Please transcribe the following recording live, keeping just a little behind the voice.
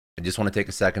I just want to take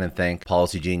a second and thank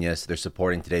Policy Genius. They're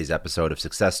supporting today's episode of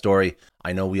Success Story.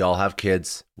 I know we all have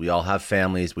kids, we all have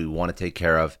families we want to take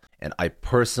care of, and I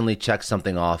personally checked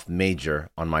something off major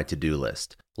on my to-do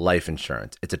list: life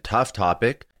insurance. It's a tough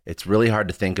topic. It's really hard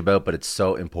to think about, but it's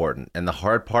so important. And the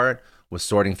hard part was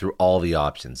sorting through all the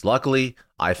options. Luckily,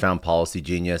 I found Policy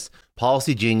Genius.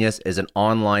 Policy Genius is an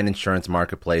online insurance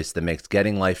marketplace that makes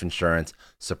getting life insurance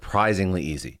surprisingly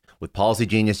easy. With Policy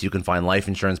Genius, you can find life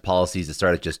insurance policies that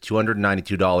start at just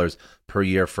 $292 per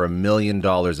year for $1 million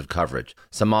of coverage.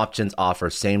 Some options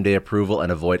offer same-day approval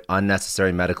and avoid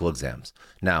unnecessary medical exams.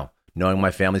 Now, knowing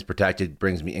my family's protected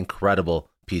brings me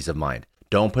incredible peace of mind.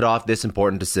 Don't put off this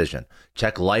important decision.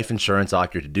 Check life insurance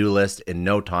off your to-do list in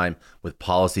no time with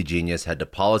Policy Genius. Head to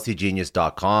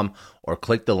policygenius.com or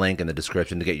click the link in the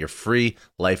description to get your free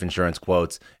life insurance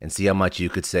quotes and see how much you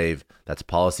could save. That's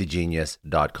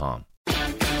policygenius.com.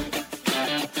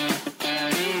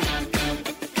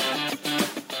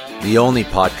 The only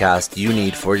podcast you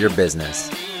need for your business.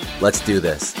 Let's do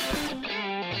this.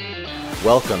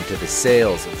 Welcome to the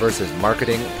Sales versus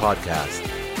Marketing Podcast.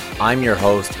 I'm your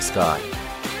host, Scott.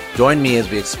 Join me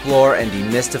as we explore and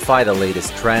demystify the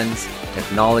latest trends,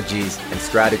 technologies, and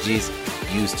strategies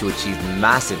used to achieve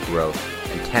massive growth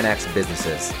and 10x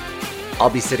businesses. I'll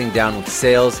be sitting down with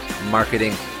sales,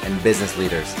 marketing, and business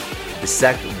leaders to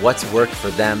dissect what's worked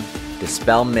for them,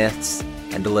 dispel myths,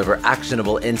 and deliver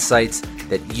actionable insights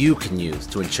that you can use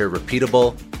to ensure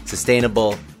repeatable,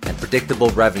 sustainable, and predictable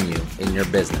revenue in your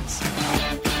business.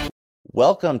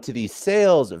 Welcome to the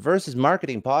Sales versus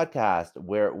Marketing Podcast,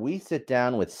 where we sit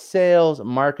down with sales,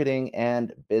 marketing,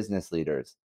 and business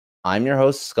leaders. I'm your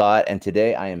host, Scott, and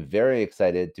today I am very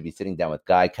excited to be sitting down with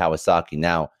Guy Kawasaki.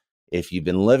 Now, if you've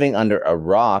been living under a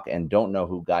rock and don't know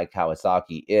who Guy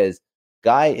Kawasaki is,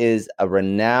 Guy is a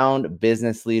renowned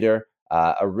business leader,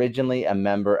 originally a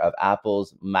member of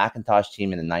Apple's Macintosh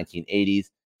team in the 1980s.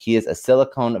 He is a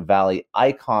Silicon Valley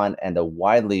icon and a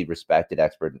widely respected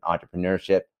expert in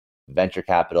entrepreneurship, venture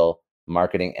capital,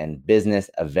 marketing, and business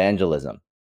evangelism.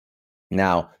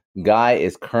 Now, Guy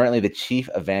is currently the chief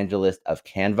evangelist of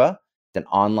Canva. It's an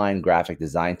online graphic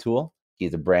design tool. He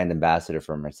is a brand ambassador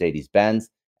for Mercedes-Benz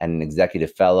and an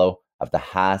executive fellow of the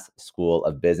Haas School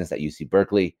of Business at UC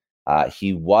Berkeley.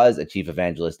 He was a chief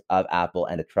evangelist of Apple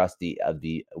and a trustee of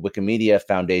the Wikimedia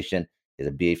Foundation. He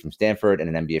has a BA from Stanford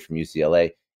and an MBA from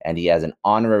UCLA, and he has an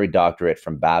honorary doctorate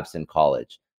from Babson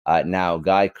College. Now,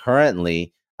 Guy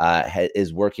currently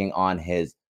is working on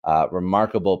his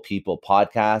Remarkable People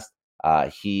podcast.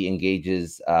 He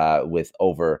engages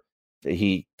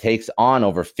he takes on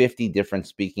over 50 different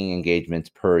speaking engagements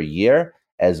per year,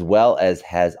 as well as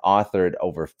has authored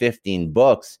over 15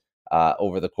 books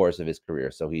over the course of his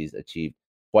career. So he's achieved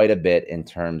quite a bit in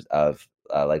terms of,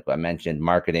 like I mentioned,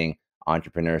 marketing,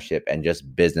 entrepreneurship, and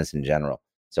just business in general.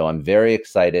 So I'm very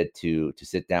excited to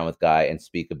sit down with Guy and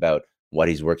speak about what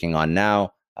he's working on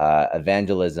now,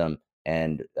 evangelism,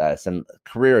 and some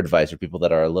career advice for people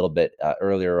that are a little bit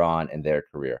earlier on in their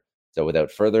career. So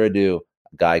without further ado,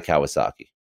 Guy Kawasaki.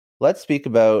 Let's speak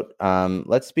about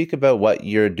what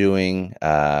you're doing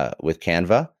with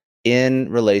Canva in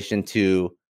relation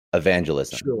to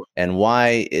evangelism. Sure. And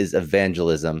why is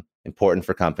evangelism important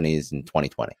for companies in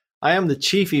 2020? I am the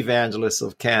chief evangelist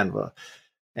of Canva,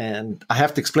 and I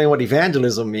have to explain what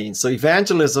evangelism means. So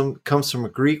evangelism comes from a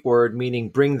Greek word meaning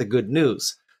bring the good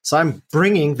news. So I'm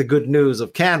bringing the good news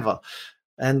of Canva.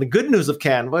 And the good news of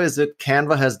Canva is that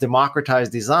Canva has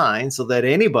democratized design so that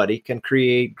anybody can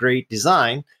create great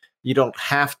design. You don't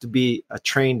have to be a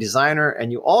trained designer,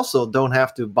 and you also don't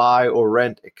have to buy or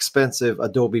rent expensive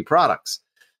Adobe products.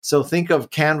 So think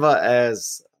of Canva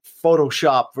as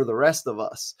Photoshop for the rest of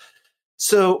us.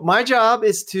 So my job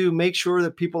is to make sure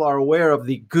that people are aware of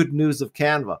the good news of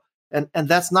Canva. And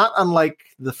that's not unlike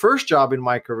the first job in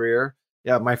my career,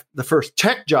 the first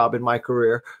tech job in my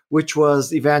career, which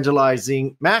was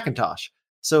evangelizing Macintosh.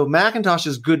 So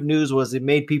Macintosh's good news was it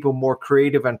made people more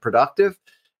creative and productive.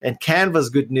 And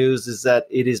Canva's good news is that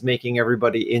it is making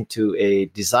everybody into a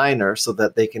designer so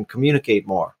that they can communicate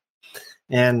more.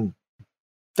 And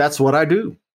that's what I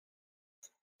do.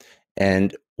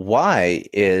 And why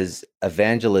is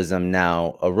evangelism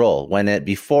now a role when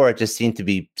before it just seemed to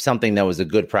be something that was a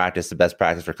good practice, the best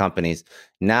practice for companies?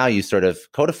 Now you sort of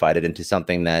codified it into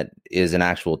something that is an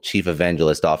actual chief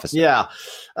evangelist officer. Yeah,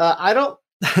 I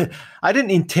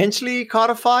didn't intentionally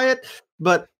codify it,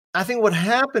 but I think what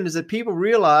happened is that people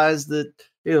realized that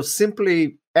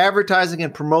simply advertising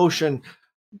and promotion,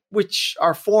 which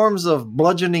are forms of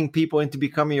bludgeoning people into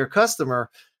becoming your customer,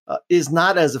 is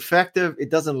not as effective. It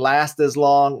doesn't last as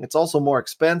long. It's also more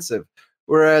expensive.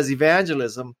 Whereas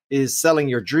evangelism is selling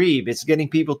your dream. It's getting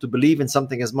people to believe in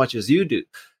something as much as you do.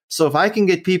 So if I can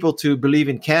get people to believe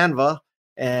in Canva,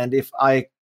 and if I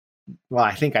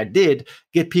think I did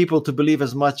get people to believe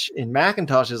as much in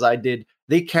Macintosh as I did,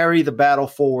 they carry the battle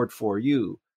forward for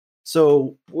you.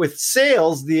 So with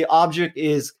sales, the object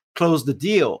is close the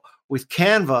deal. With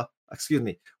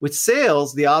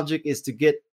sales, the object is to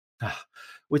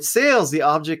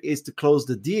close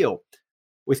the deal.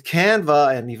 With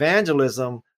Canva and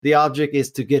evangelism, the object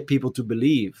is to get people to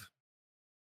believe.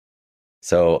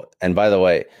 So, and by the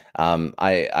way,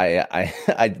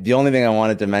 the only thing I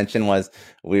wanted to mention was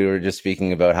we were just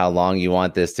speaking about how long you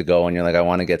want this to go, and you're like, I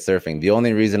want to get surfing. The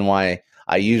only reason why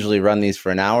I usually run these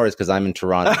for an hour is because I'm in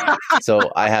Toronto,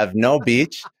 so I have no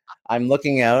beach. I'm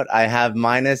looking out. I have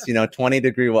minus, 20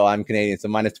 degree. Well, I'm Canadian, so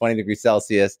minus 20 degrees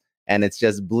Celsius, and it's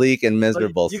just bleak and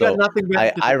miserable. You got nothing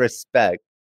I respect.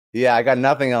 Yeah, I got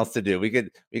nothing else to do. We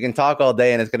can talk all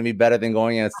day, and it's going to be better than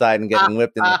going outside and getting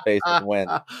whipped in the face with the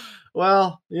wind.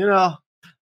 Well,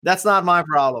 that's not my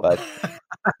problem. But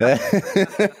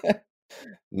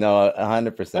no,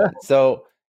 100%. So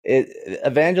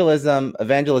evangelism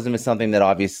is something that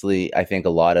obviously I think a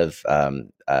lot of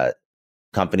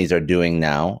companies are doing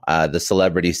now. The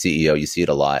celebrity CEO, you see it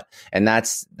a lot, and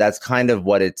that's kind of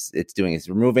what it's doing. It's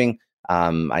removing.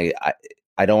 I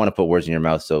don't want to put words in your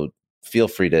mouth, so feel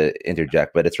free to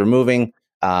interject. But it's removing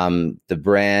the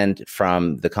brand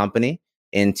from the company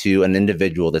into an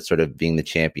individual that's sort of being the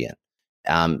champion.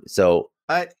 So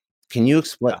can you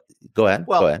explain? Go ahead.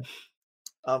 Well, go ahead.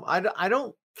 I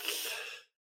don't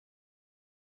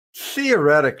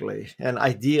theoretically and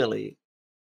ideally,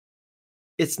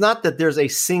 it's not that there's a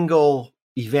single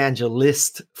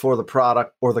evangelist for the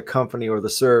product or the company or the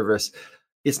service.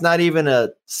 It's not even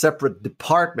a separate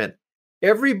department.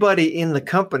 Everybody in the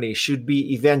company should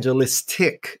be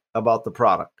evangelistic about the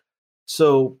product.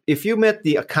 So if you met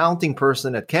the accounting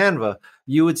person at Canva,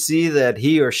 you would see that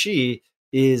he or she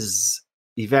is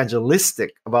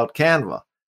evangelistic about Canva.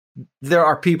 There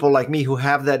are people like me who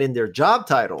have that in their job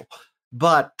title,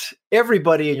 but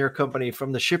everybody in your company,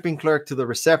 from the shipping clerk to the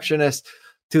receptionist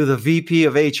to the VP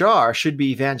of HR, should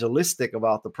be evangelistic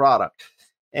about the product.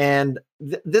 And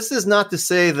this is not to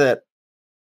say that,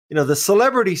 the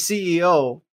celebrity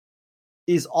CEO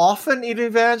is often an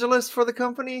evangelist for the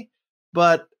company,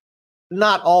 but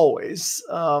not always.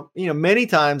 Many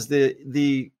times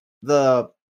the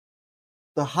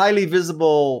highly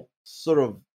visible sort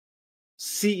of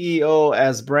CEO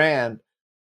as brand,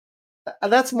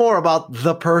 that's more about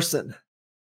the person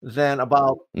than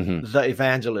about the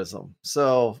evangelism.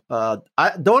 So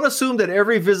I don't assume that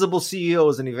every visible CEO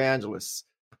is an evangelist.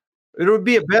 It would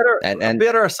be a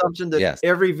better assumption that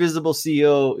every visible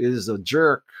CEO is a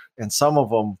jerk, and some of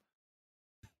them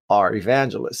are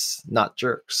evangelists, not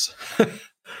jerks.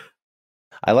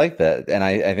 I like that, and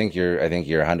I think you're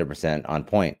 100% on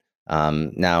point.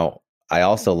 Now, I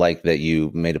also like that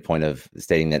you made a point of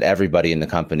stating that everybody in the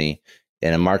company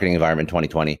in a marketing environment in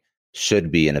 2020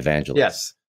 should be an evangelist.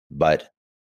 Yes, but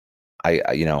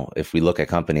if we look at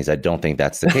companies, I don't think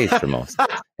that's the case for most.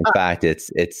 In fact,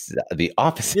 it's the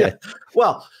opposite. Yeah.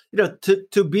 Well,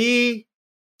 to be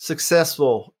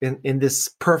successful in this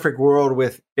perfect world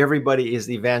with everybody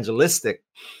is evangelistic,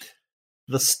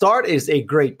 the start is a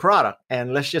great product.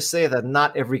 And let's just say that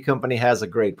not every company has a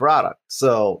great product.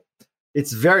 So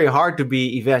it's very hard to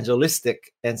be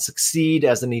evangelistic and succeed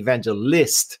as an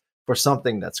evangelist for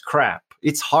something that's crap.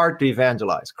 It's hard to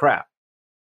evangelize crap.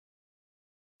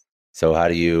 So how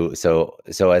do you, so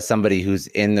as somebody who's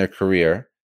in their career,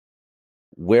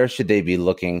 where should they be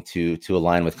looking to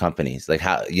align with companies? Like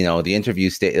how, the interview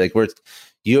state, like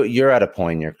you're at a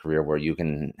point in your career where you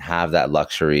can have that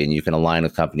luxury and you can align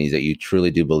with companies that you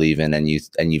truly do believe in, and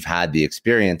you've had the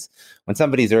experience. When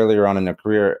somebody's earlier on in their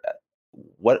career,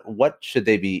 what should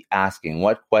they be asking?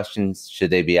 What questions should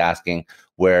they be asking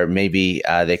where maybe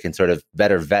they can sort of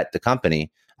better vet the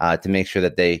company to make sure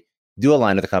that they do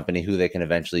align with the company who they can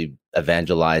eventually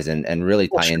evangelize and really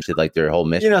tie into like their whole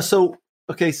mission?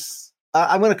 Okay,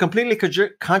 I'm going to completely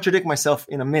contradict myself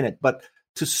in a minute, but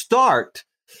to start,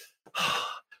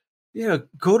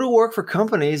 go to work for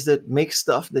companies that make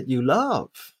stuff that you love.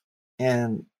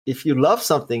 And if you love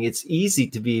something, it's easy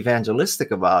to be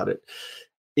evangelistic about it.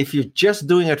 If you're just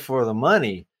doing it for the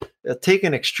money, take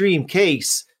an extreme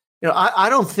case. I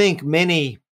don't think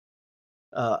many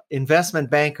investment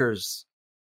bankers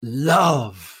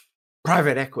love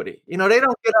private equity. They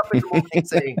don't get up in the morning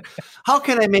saying, how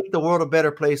can I make the world a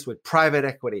better place with private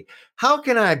equity? How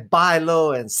can I buy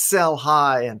low and sell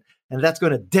high? And that's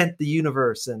going to dent the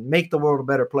universe and make the world a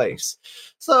better place.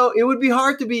 So it would be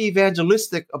hard to be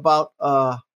evangelistic about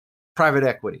private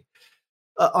equity.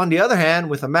 On the other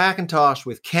hand, with a Macintosh,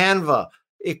 with Canva,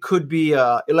 it could be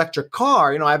an electric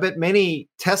car. I bet many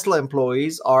Tesla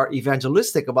employees are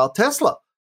evangelistic about Tesla,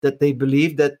 that they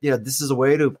believe that this is a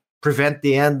way to prevent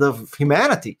the end of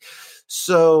humanity.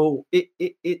 So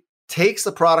it takes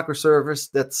a product or service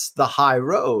that's the high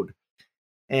road,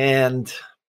 and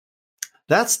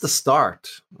that's the start.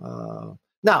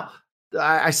 Now,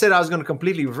 I said I was going to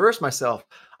completely reverse myself.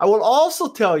 I will also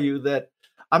tell you that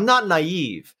I'm not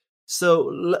naive.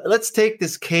 So let's take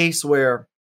this case where,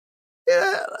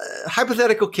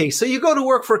 hypothetical case. So you go to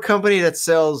work for a company that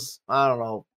sells, I don't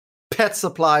know, pet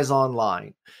supplies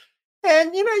online.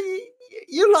 And,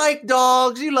 you like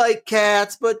dogs, you like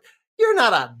cats, but you're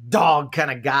not a dog kind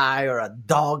of guy or a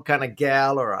dog kind of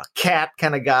gal or a cat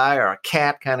kind of guy or a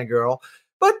cat kind of girl.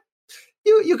 But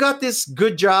you got this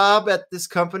good job at this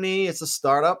company. It's a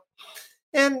startup.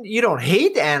 And you don't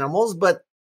hate animals, but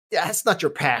that's not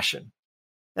your passion.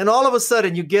 And all of a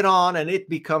sudden you get on and it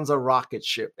becomes a rocket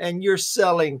ship and you're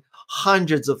selling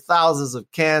hundreds of thousands of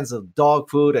cans of dog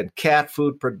food and cat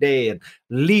food per day, and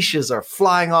leashes are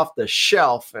flying off the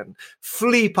shelf, and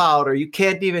flea powder, you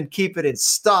can't even keep it in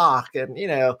stock, and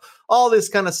all this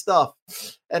kind of stuff.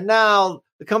 And now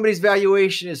the company's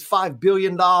valuation is $5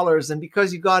 billion. And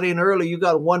because you got in early, you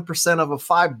got 1% of a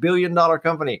 $5 billion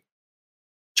company.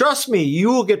 Trust me,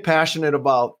 you will get passionate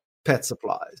about pet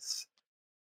supplies.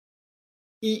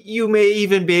 You may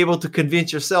even be able to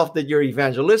convince yourself that you're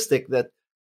evangelistic, that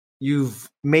you've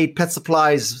made pet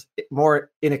supplies more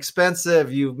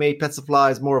inexpensive. You've made pet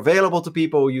supplies more available to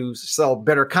people. You sell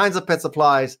better kinds of pet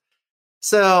supplies.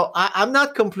 So I'm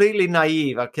not completely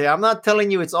naive, okay? I'm not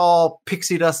telling you it's all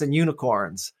pixie dust and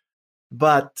unicorns,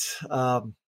 but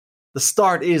the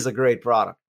start is a great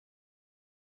product.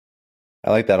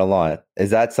 I like that a lot. Is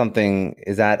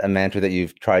that a mantra that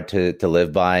you've tried to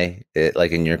live by,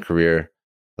 like in your career?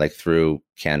 Like through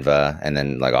Canva and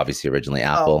then like obviously originally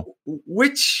Apple.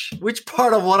 Which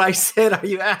part of what I said are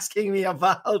you asking me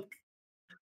about?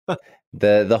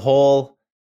 The whole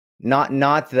not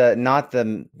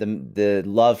the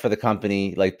love for the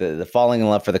company, like the falling in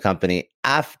love for the company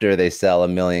after they sell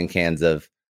 1 million cans of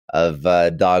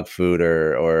dog food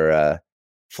or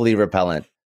flea repellent.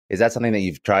 Is that something that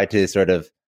you've tried to sort of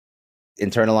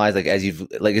internalize, like as you've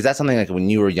like, is that something like when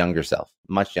you were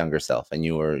much younger self and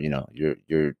you were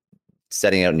you're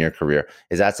setting out in your career,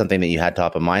 is that something that you had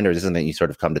top of mind, or is this something you sort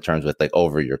of come to terms with like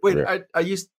over your career?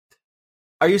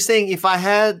 Are you saying if I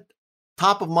had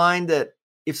top of mind that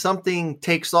if something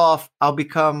takes off I'll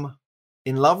become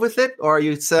in love with it, or are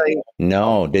you saying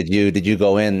no? Did you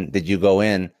go in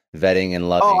vetting and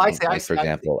loving? I see, for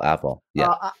example, Apple.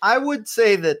 Yeah, I would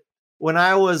say that when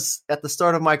I was at the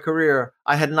start of my career,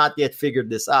 I had not yet figured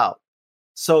this out.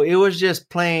 So it was just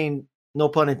plain, no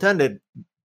pun intended,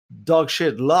 dog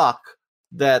shit luck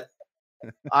that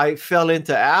I fell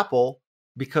into Apple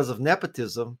because of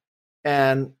nepotism.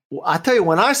 And I tell you,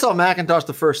 when I saw Macintosh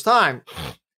the first time,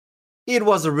 it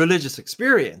was a religious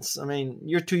experience. I mean,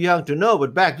 you're too young to know,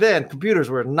 but back then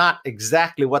computers were not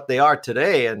exactly what they are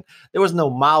today. And there was no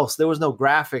mouse, there was no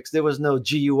graphics, there was no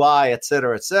GUI, et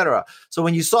cetera, et cetera. So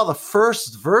when you saw the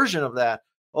first version of that,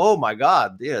 oh my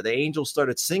God, the angels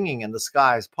started singing and the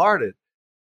skies parted.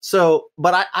 So,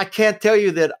 but I can't tell you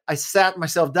that I sat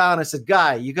myself down and said,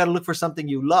 Guy, you got to look for something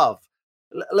you love.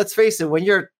 Let's face it, when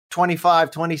you're 25,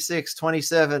 26,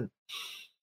 27,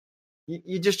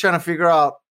 you're just trying to figure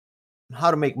out how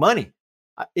to make money.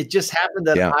 It just happened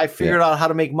that I figured out how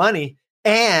to make money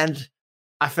and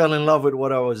I fell in love with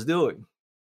what I was doing.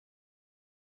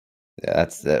 Yeah,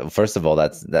 that's first of all,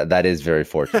 that is very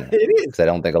fortunate. It is. Because I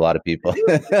don't think a lot of people.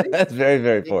 That's very,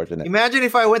 very fortunate. Imagine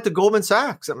if I went to Goldman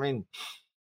Sachs. I mean,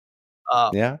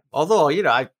 Although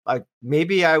I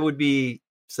maybe I would be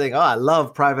saying, I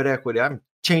love private equity. I'm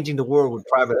changing the world with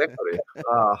private equity.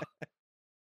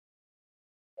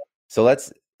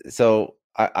 So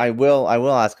I will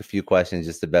ask a few questions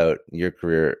just about your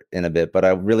career in a bit, but I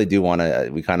really do want to.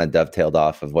 We kind of dovetailed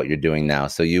off of what you're doing now.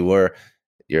 So you're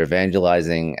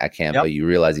evangelizing at Canva. Yep. You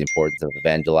realize the importance of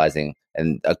evangelizing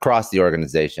and across the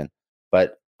organization.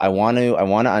 But I want to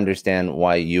understand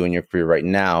why you in your career right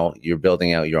now you're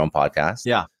building out your own podcast.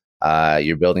 Yeah,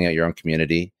 you're building out your own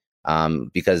community.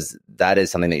 Because that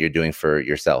is something that you're doing for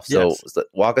yourself. So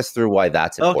walk us through why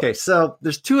that's important. Okay, so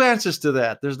there's two answers to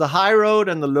that. There's the high road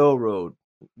and the low road.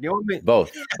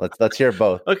 Both. Let's hear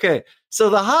both. Okay, so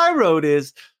the high road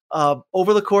is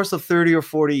over the course of 30 or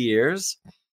 40 years,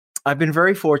 I've been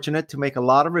very fortunate to make a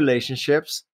lot of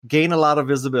relationships, gain a lot of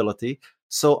visibility.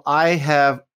 So I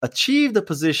have achieved a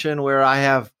position where I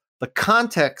have the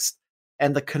context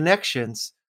and the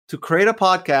connections to create a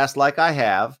podcast like I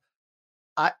have,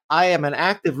 I am an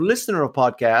active listener of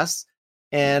podcasts,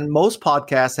 and most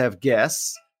podcasts have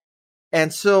guests.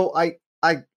 And so I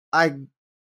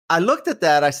looked at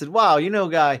that. I said, wow,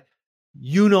 Guy,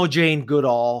 Jane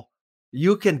Goodall.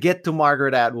 You can get to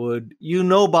Margaret Atwood.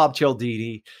 Bob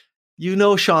Cialdini.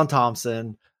 Sean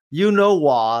Thompson.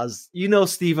 Woz.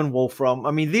 Stephen Wolfram.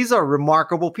 I mean, these are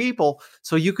remarkable people.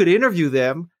 So you could interview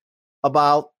them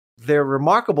about their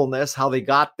remarkableness, how they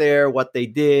got there, what they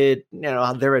did,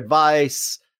 their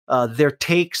advice, their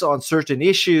takes on certain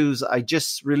issues. I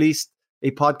just released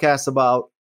a podcast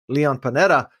about Leon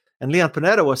Panetta, and Leon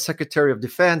Panetta was Secretary of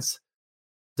Defense,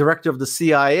 Director of the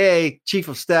CIA, Chief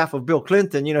of Staff of Bill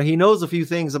Clinton. He knows a few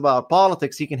things about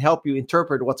politics. He can help you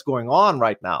interpret what's going on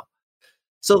right now.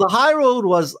 So the high road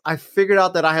was I figured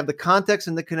out that I have the context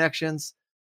and the connections,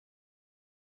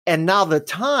 and now the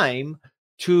time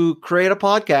to create a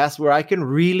podcast where I can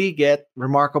really get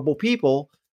remarkable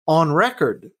people on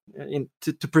record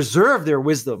to preserve their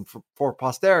wisdom for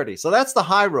posterity. So that's the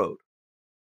high road.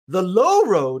 The low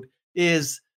road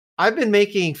is I've been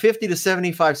making 50 to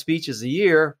 75 speeches a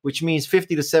year, which means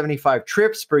 50 to 75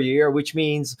 trips per year, which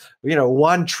means,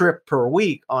 one trip per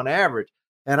week on average.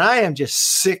 And I am just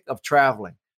sick of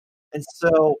traveling. And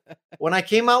so when I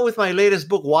came out with my latest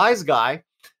book, Wise Guy,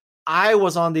 I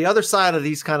was on the other side of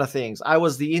these kind of things. I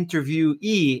was the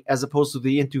interviewee as opposed to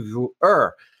the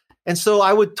interviewer. And so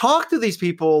I would talk to these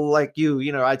people like you,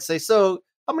 I'd say, so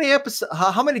how many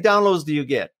downloads do you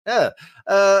get?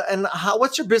 And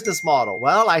what's your business model?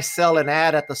 Well, I sell an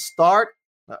ad at the start.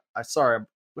 Sorry,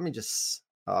 let me just.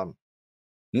 No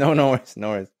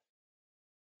worries.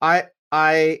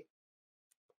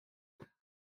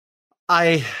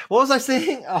 What was I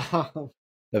saying?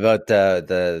 About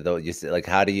the you said, like,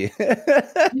 how do you?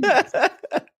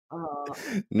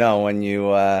 No,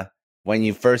 when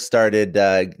you first started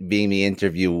being the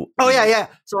interview. Oh yeah.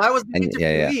 So I was the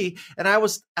interviewee, and I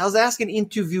was asking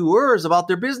interviewers about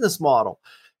their business model.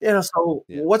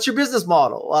 What's your business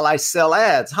model? Well, I sell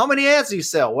ads. How many ads do you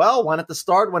sell? Well, one at the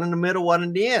start, one in the middle, one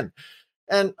in the end.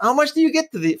 And how much do you get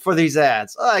for these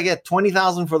ads? Oh, I get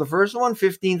 20,000 for the first one,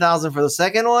 15,000 for the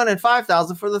second one, and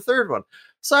 5,000 for the third one.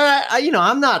 So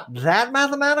I'm not that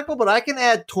mathematical, but I can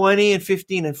add 20 and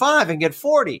 15 and 5 and get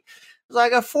 40. So I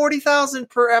got 40,000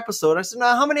 per episode. I said,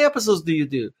 now how many episodes do you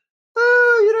do?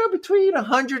 Between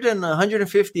 100 and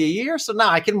 150 a year. So now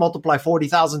I can multiply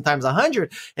 40,000 times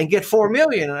 100 and get 4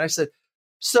 million. And I said,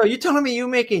 so you're telling me you're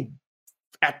making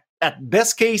at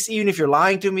best case, even if you're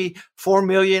lying to me, 4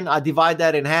 million, I divide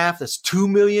that in half, that's 2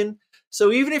 million.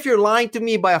 So even if you're lying to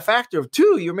me by a factor of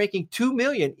 2, you're making 2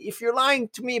 million. If you're lying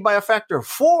to me by a factor of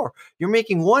 4, you're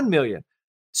making 1 million.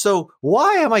 So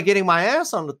why am I getting my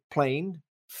ass on the plane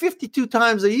 52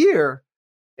 times a year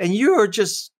and you're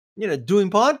just, doing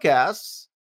podcasts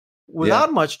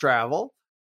without much travel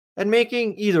and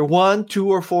making either 1, 2,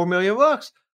 or 4 million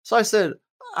bucks? So I said,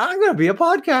 I'm going to be a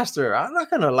podcaster. I'm not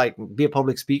going to be a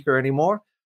public speaker anymore.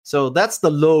 So that's the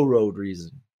low road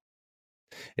reason.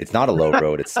 It's not a low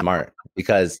road. It's smart,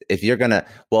 because if you're going to,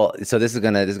 so this is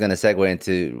going to segue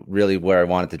into really where I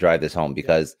wanted to drive this home,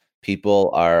 because people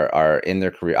are in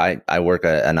their career. I work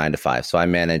a 9-to-5. So I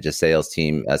manage a sales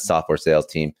team, a software sales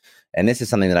team. And this is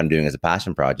something that I'm doing as a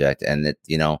passion project. And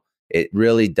it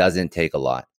really doesn't take a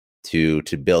lot to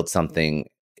build something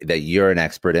that you're an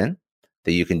expert in,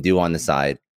 that you can do on the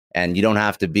side. And you don't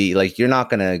have to be like, you're not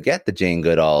going to get the Jane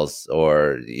Goodalls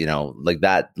or, like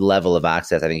that level of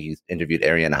access. I think you interviewed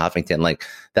Arianna Huffington. Like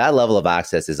that level of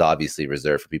access is obviously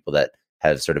reserved for people that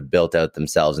have sort of built out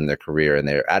themselves in their career and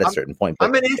they're at a certain point.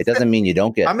 But it doesn't mean you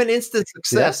don't get. I'm an instant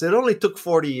success. It only took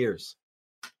 40 years.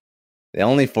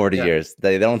 Only 40 years.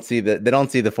 They don't see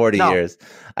the 40 years.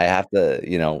 I have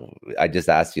to, I just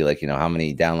asked you, how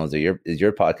many downloads is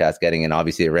your podcast getting? And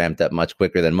obviously it ramped up much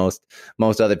quicker than most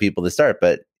other people to start,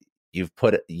 but you've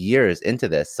put years into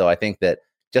this. So I think that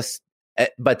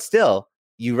but still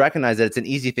you recognize that it's an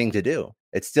easy thing to do.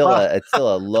 It's still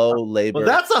a low labor. Well,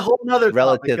 that's a whole nother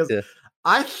relative to.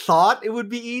 I thought it would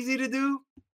be easy to do.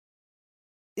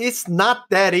 It's not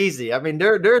that easy. I mean,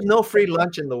 there's no free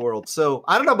lunch in the world. So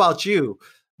I don't know about you,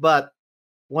 but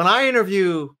when I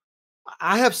interview,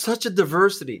 I have such a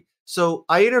diversity. So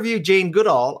I interview Jane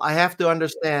Goodall, I have to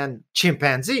understand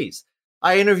chimpanzees.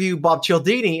 I interview Bob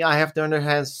Cialdini, I have to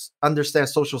understand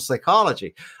social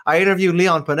psychology. I interview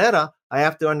Leon Panetta, I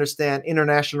have to understand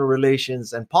international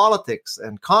relations and politics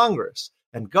and Congress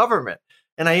and government.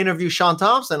 And I interview Sean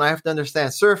Thompson, I have to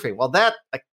understand surfing. Well, that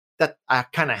I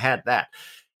kind of had that.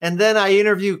 And then I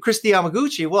interview Christy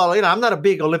Yamaguchi. Well, I'm not a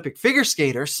big Olympic figure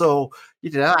skater, so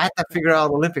I had to figure out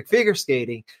Olympic figure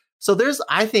skating. So there's,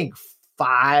 I think,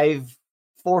 five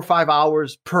 4 or 5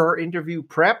 hours per interview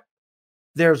prep.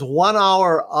 There's 1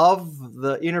 hour of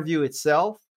the interview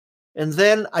itself. And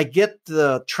then I get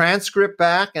the transcript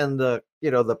back and the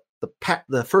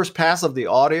first pass of the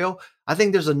audio. I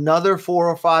think there's another 4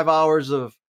 or 5 hours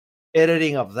of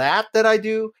editing of that I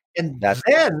do. And that's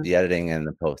then the editing and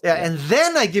the post. Yeah, and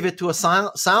then I give it to a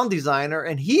sound designer,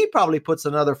 and he probably puts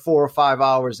another 4 or 5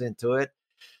 hours into it.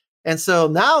 And so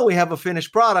now we have a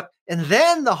finished product. And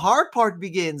then the hard part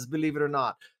begins, believe it or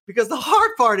not, because the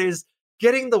hard part is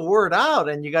getting the word out.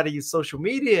 And you got to use social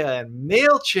media and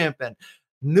MailChimp and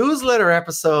newsletter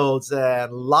episodes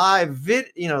and live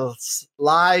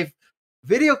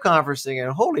video conferencing,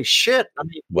 and holy shit. I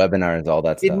mean, webinars, all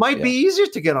that stuff. It might be easier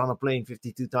to get on a plane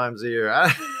 52 times a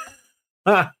year.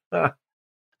 I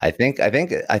think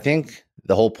the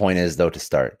whole point is, though, to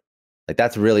start. Like,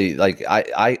 that's really, like,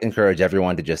 I encourage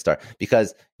everyone to just start,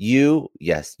 because you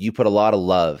put a lot of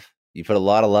love. You put a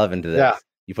lot of love into this. Yeah.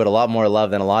 You put a lot more love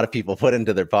than a lot of people put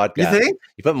into their podcast. You think?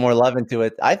 You put more love into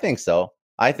it. I think so.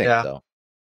 I think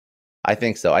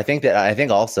so. I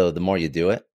think also the more you do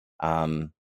it,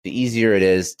 the easier it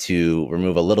is to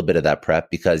remove a little bit of that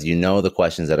prep, because you know the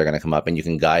questions that are going to come up and you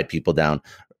can guide people down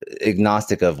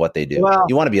agnostic of what they do. Well,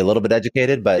 you want to be a little bit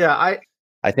educated, but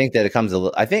I think that it comes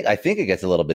I think it gets a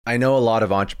little bit. I know a lot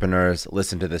of entrepreneurs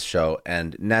listen to this show,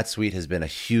 and NetSuite has been a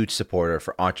huge supporter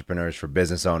for entrepreneurs, for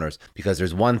business owners, because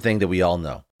there's one thing that we all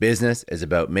know. Business is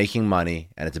about making money,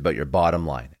 and it's about your bottom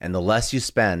line. And the less you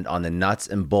spend on the nuts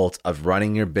and bolts of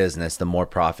running your business, the more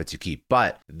profits you keep.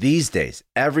 But these days,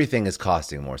 everything is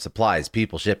costing more. Supplies,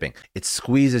 people, shipping. It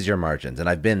squeezes your margins. And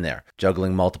I've been there,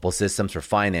 juggling multiple systems for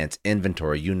finance,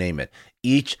 inventory, you name it,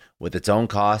 each with its own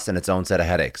costs and its own set of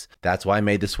headaches. That's why I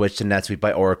made the switch to NetSuite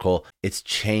by Oracle. It's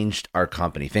changed our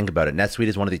company. Think about it. NetSuite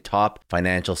is one of the top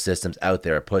financial systems out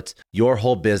there. It puts your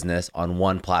whole business on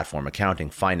one platform: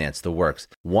 accounting, finance, the works.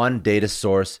 One data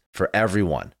source for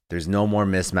everyone. There's no more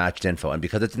mismatched info. And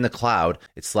because it's in the cloud,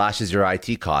 it slashes your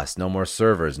IT costs. No more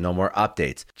servers, no more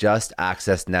updates. Just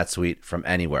access NetSuite from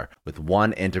anywhere. With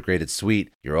one integrated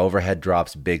suite, your overhead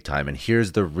drops big time. And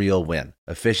here's the real win: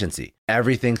 efficiency.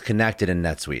 Everything's connected in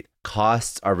NetSuite.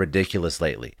 Costs are ridiculous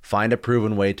lately. Find a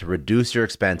proven way to reduce your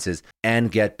expenses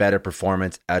and get better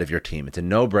performance out of your team. It's a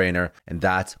no-brainer, and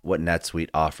that's what NetSuite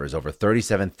offers. Over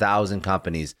 37,000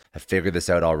 companies have figured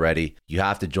this out already. You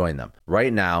have to join them.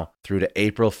 Right now, through to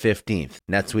April 15th,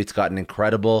 NetSuite's got an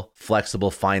incredible,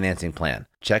 flexible financing plan.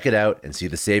 Check it out and see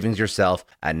the savings yourself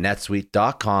at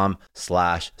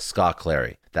netsuite.com/Scott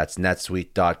Clary. That's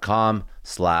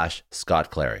netsuite.com/Scott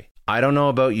Clary. I don't know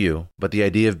about you, but the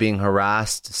idea of being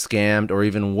harassed, scammed, or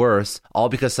even worse, all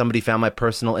because somebody found my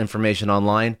personal information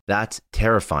online, that's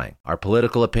terrifying. Our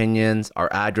political opinions, our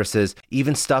addresses,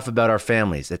 even stuff about our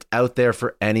families, it's out there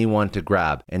for anyone to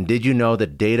grab. And did you know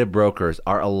that data brokers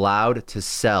are allowed to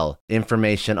sell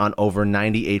information on over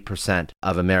 98%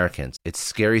 of Americans? It's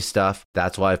scary stuff.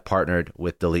 That's why I've partnered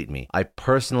with Delete Me. I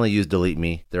personally use Delete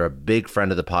Me. They're a big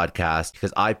friend of the podcast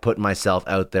because I put myself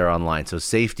out there online. So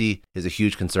safety is a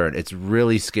huge concern. It's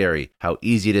really scary how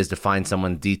easy it is to find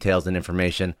someone's details and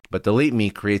information, but Delete Me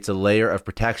creates a layer of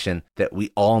protection that we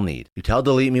all need. You tell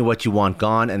Delete Me what you want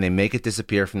gone, and they make it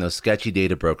disappear from those sketchy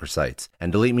data broker sites.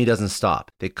 And Delete Me doesn't stop.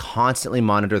 They constantly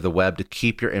monitor the web to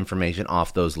keep your information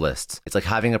off those lists. It's like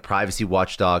having a privacy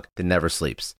watchdog that never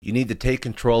sleeps. You need to take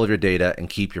control of your data and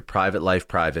keep your private life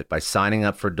private by signing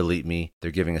up for Delete Me.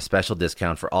 They're giving a special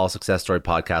discount for all Success Story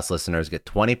podcast listeners. Get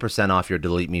 20% off your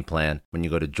Delete Me plan when you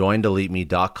go to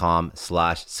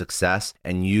joindeleteme.com/success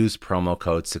and use promo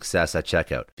code success at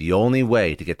checkout. The only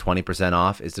way to get 20%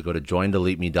 off is to go to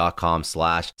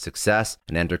joindeleteme.com/success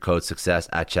and enter code success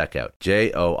at checkout.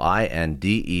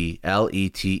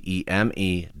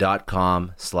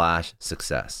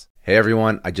 joindeleteme.com/success. Hey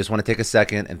everyone, I just want to take a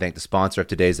second and thank the sponsor of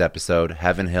today's episode,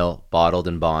 Heaven Hill Bottled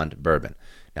and Bond Bourbon.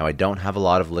 Now, I don't have a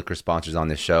lot of liquor sponsors on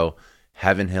this show.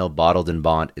 Heaven Hill Bottled and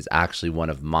Bond is actually one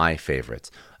of my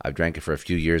favorites. I've drank it for a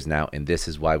few years now, and this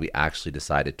is why we actually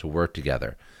decided to work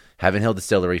together. Heaven Hill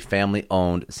Distillery, family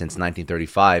owned since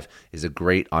 1935, is a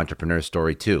great entrepreneur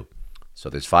story too. So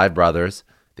there's 5 brothers.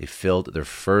 They filled their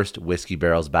first whiskey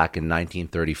barrels back in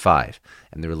 1935,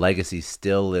 and their legacy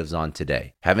still lives on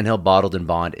today. Heaven Hill Bottled and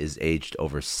Bond is aged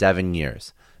over 7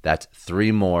 years. That's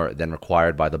 3 more than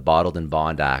required by the Bottled and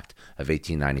Bond Act of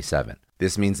 1897.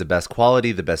 This means the best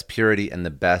quality, the best purity, and the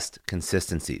best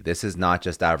consistency. This is not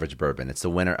just average bourbon. It's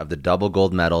the winner of the double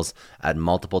gold medals at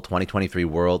multiple 2023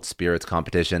 World Spirits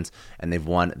competitions, and they've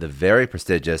won the very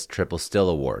prestigious Triple Still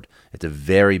Award. It's a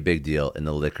very big deal in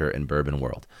the liquor and bourbon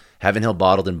world. Heaven Hill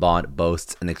Bottled and Bond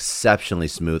boasts an exceptionally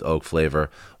smooth oak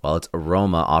flavor, while its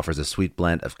aroma offers a sweet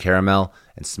blend of caramel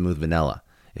and smooth vanilla.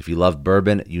 If you love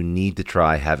bourbon, you need to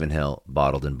try Heaven Hill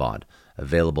Bottled in Bond.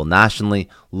 Available nationally,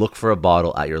 look for a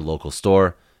bottle at your local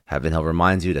store. Heaven Hill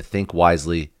reminds you to think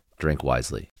wisely, drink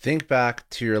wisely. Think back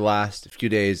to your last few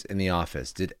days in the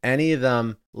office. Did any of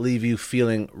them leave you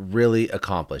feeling really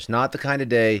accomplished? Not the kind of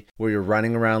day where you're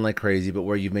running around like crazy, but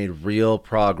where you've made real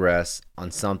progress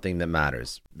on something that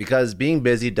matters. Because being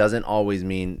busy doesn't always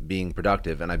mean being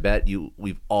productive, and I bet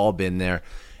we've all been there.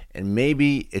 And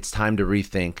maybe it's time to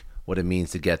rethink what it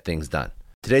means to get things done.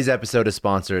 Today's episode is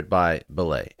sponsored by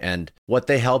Belay, and what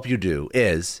they help you do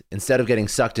is, instead of getting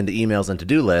sucked into emails and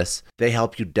to-do lists, they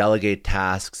help you delegate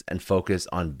tasks and focus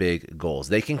on big goals.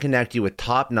 They can connect you with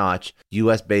top-notch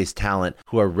US-based talent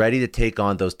who are ready to take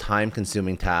on those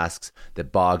time-consuming tasks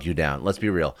that bog you down. Let's be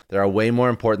real. There are way more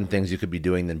important things you could be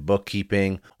doing than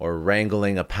bookkeeping or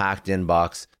wrangling a packed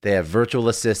inbox. They have virtual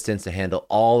assistants to handle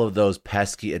all of those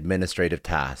pesky administrative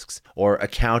tasks, or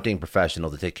accounting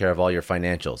professionals to take care of all your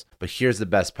financials. But here's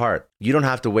the best part. You don't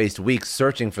have to waste weeks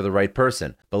searching for the right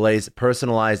person. Belay's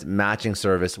personalized matching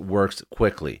service works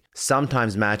quickly,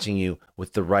 sometimes matching you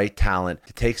with the right talent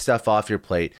to take stuff off your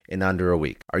plate in under a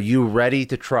week. Are you ready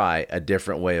to try a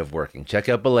different way of working? Check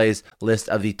out Belay's list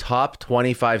of the top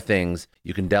 25 things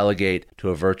you can delegate to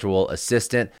a virtual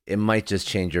assistant. It might just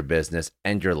change your business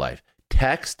and your life.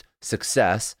 Text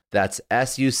SUCCESS, that's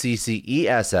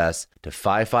SUCCESS, to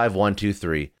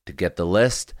 55123 to get the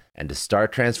list and to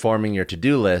start transforming your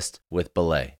to-do list with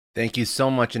Belay. Thank you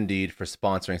so much, Indeed, for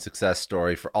sponsoring Success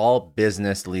Story. For all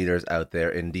business leaders out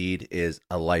there, Indeed is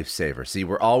a lifesaver. See,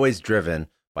 we're always driven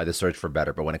by the search for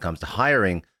better, but when it comes to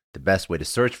hiring, the best way to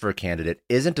search for a candidate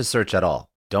isn't to search at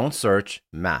all. Don't search,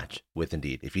 match with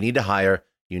Indeed. If you need to hire,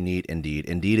 you need Indeed.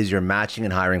 Indeed is your matching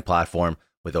and hiring platform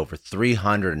with over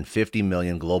 350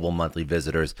 million global monthly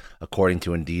visitors, according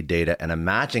to Indeed data, and a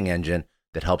matching engine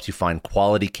that helps you find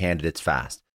quality candidates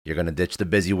fast. You're going to ditch the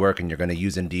busy work and you're going to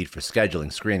use Indeed for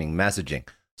scheduling, screening, messaging,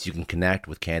 so you can connect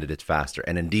with candidates faster.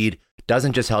 And Indeed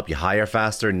doesn't just help you hire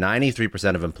faster.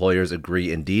 93% of employers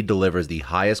agree Indeed delivers the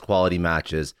highest quality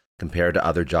matches compared to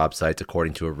other job sites,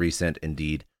 according to a recent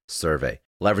Indeed survey.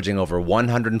 Leveraging over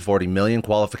 140 million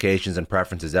qualifications and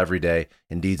preferences every day,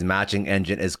 Indeed's matching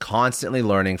engine is constantly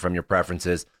learning from your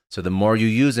preferences, so the more you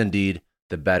use Indeed,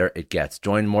 the better it gets.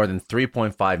 Join more than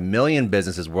 3.5 million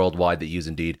businesses worldwide that use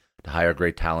Indeed to hire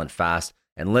great talent fast.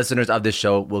 And listeners of this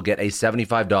show will get a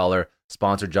 $75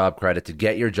 sponsored job credit to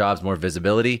get your jobs more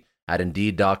visibility at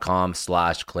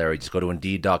Indeed.com/Clary. Just go to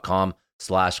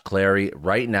Indeed.com/Clary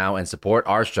right now and support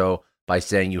our show by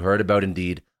saying you heard about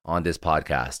Indeed on this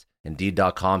podcast.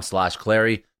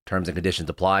 Indeed.com/Clary. Terms and conditions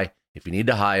apply. If you need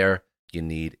to hire, you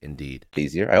need Indeed.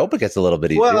 Easier. I hope it gets a little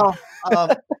bit easier. Well,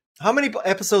 how many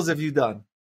episodes have you done?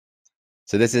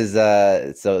 So this is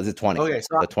is it 20? Okay,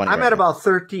 so 20 I'm right at now. about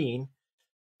 13,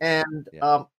 and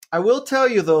I will tell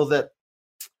you though that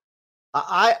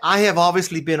I have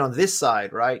obviously been on this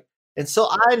side, right? And so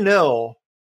I know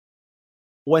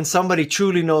when somebody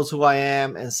truly knows who I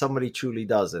am and somebody truly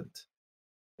doesn't.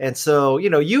 And so,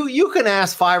 you can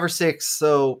ask 5 or 6.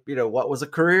 So, what was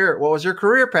your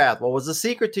career path? What was the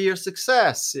secret to your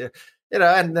success?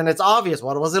 And then it's obvious.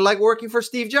 What was it like working for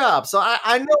Steve Jobs? So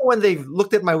I know when they've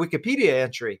looked at my Wikipedia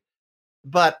entry,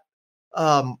 but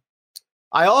I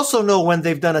also know when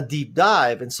they've done a deep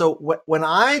dive. And so when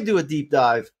I do a deep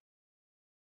dive,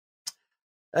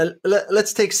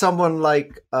 let's take someone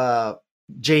like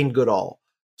Jane Goodall.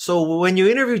 So when you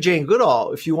interview Jane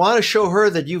Goodall, if you want to show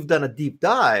her that you've done a deep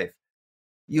dive,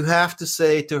 you have to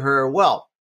say to her,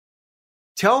 well,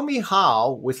 tell me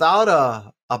how,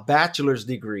 without a bachelor's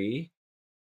degree,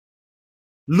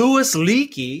 Louis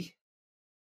Leakey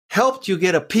helped you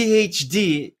get a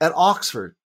PhD at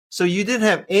Oxford. So you didn't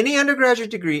have any undergraduate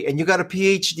degree and you got a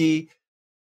PhD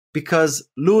because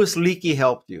Louis Leakey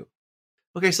helped you.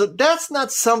 Okay, so that's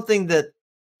not something that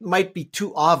might be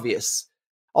too obvious,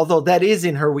 although that is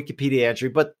in her Wikipedia entry.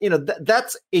 But,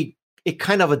 that's a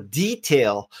kind of a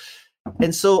detail.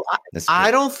 And so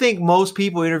I don't think most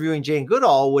people interviewing Jane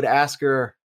Goodall would ask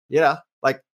her,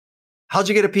 like, how'd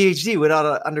you get a PhD without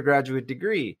an undergraduate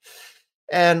degree?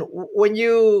 And when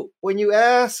you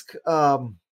ask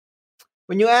Leon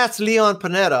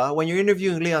Panetta, when you're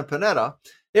interviewing Leon Panetta,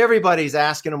 everybody's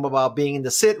asking him about being in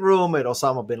the sit room at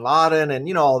Osama bin Laden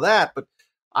and all that. But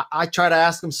I try to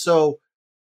ask him, so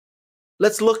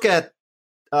let's look at.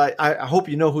 I hope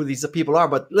you know who these people are,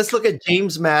 but let's look at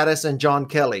James Mattis and John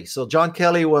Kelly. So John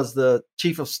Kelly was the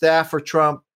chief of staff for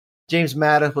Trump. James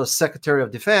Mattis was Secretary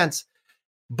of Defense.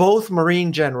 Both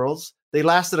Marine generals. They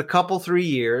lasted a couple, 3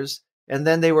 years, and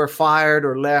then they were fired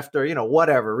or left or,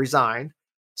 whatever, resigned.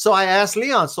 So I asked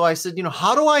Leon, so I said,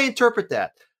 how do I interpret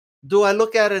that? Do I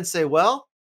look at it and say, well,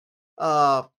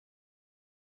 uh,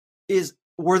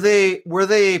 were they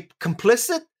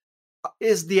complicit?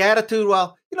 Is the attitude,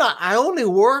 well, I only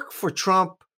work for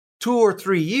Trump 2 or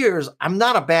 3 years. I'm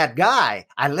not a bad guy.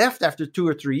 I left after 2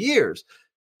 or 3 years.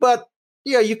 But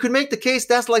yeah, you could make the case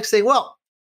that's like saying, well,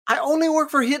 I only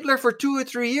worked for Hitler for 2 or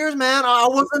 3 years, man. I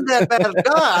wasn't that bad a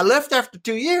guy. I left after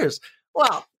 2 years.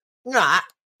 Well,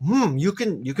 you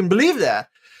can believe that.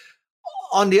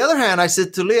 On the other hand, I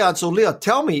said to Leon, so Leon,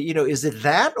 tell me, is it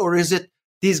that, or is it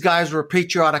these guys were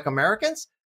patriotic Americans?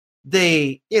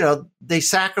 They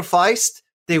sacrificed.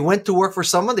 They went to work for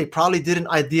someone they probably didn't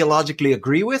ideologically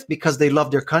agree with because they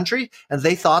loved their country and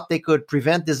they thought they could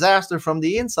prevent disaster from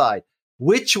the inside.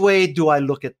 Which way do I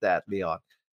look at that, Leon?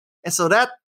 And so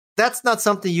that's not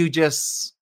something you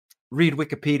just read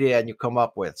Wikipedia and you come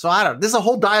up with. So I don't know. There's a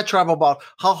whole diatribe about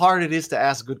how hard it is to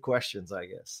ask good questions, I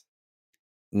guess.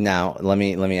 Now, let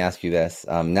me ask you this.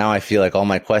 Now I feel like all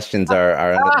my questions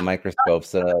are under the microscope,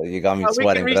 so you got me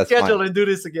sweating. We can reschedule and do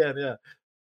this again, yeah.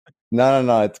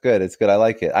 No, it's good. It's good. I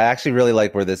like it. I actually really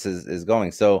like where this is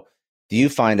going. So do you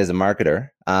find as a marketer,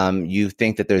 you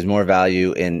think that there's more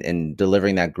value in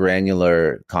delivering that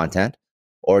granular content?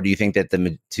 Or do you think that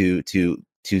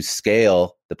to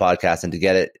scale the podcast and to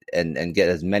get it and get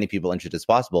as many people interested as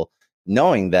possible,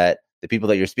 knowing that the people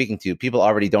that you're speaking to, people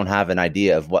already don't have an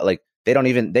idea of what, like, they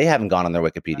haven't gone on their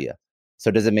Wikipedia. So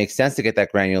does it make sense to get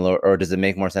that granular, or does it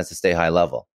make more sense to stay high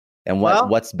level? And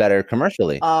what's better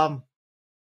commercially?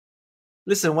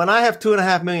 Listen, when I have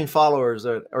 2.5 million followers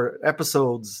or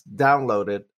episodes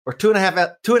downloaded, or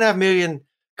 2.5 million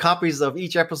copies of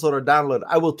each episode are downloaded,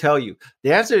 I will tell you.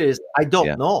 The answer is I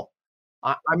don't know.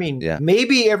 I mean,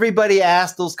 maybe everybody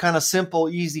asks those kind of simple,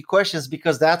 easy questions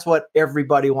because that's what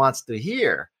everybody wants to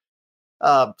hear.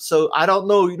 So I don't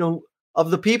know, of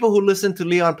the people who listened to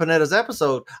Leon Panetta's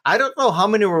episode, I don't know how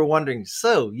many were wondering,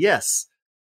 so yes,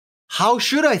 how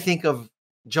should I think of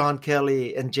John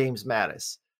Kelly and James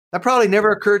Mattis? That probably never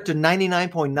occurred to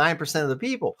 99.9% of the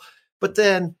people. But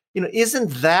then, isn't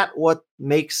that what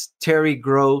makes Terry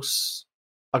Gross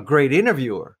a great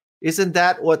interviewer? Isn't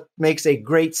that what makes a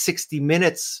great 60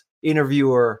 Minutes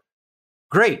interviewer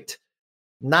great?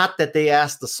 Not that they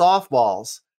ask the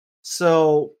softballs.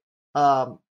 So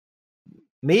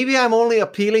maybe I'm only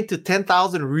appealing to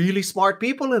 10,000 really smart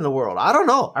people in the world. I don't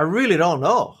know. I really don't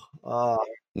know.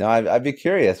 No, I'd be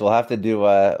curious. We'll have to do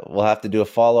a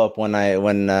follow up when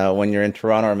you're in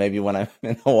Toronto, or maybe when I'm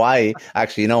in Hawaii.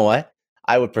 Actually, you know what?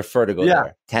 I would prefer to go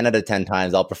there. 10 out of 10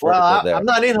 times, I'll prefer to go there. I'm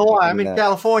not in Hawaii. I'm in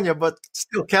California, but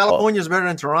still, California is better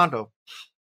than Toronto.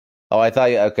 Oh, I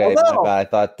thought you. Okay, although, I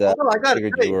thought I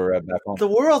figured you were back home. The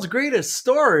world's greatest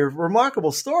story,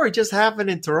 remarkable story, just happened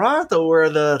in Toronto, where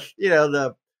the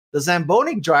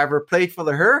Zamboni driver played for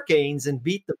the Hurricanes and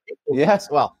beat the Maple Leafs.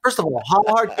 Well, first of all, how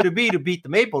hard could it be to beat the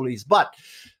Maple Leafs? But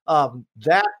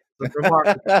that's a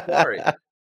remarkable story.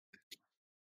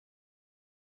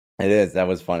 It is. That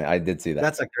was funny. I did see that.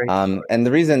 That's a great story. And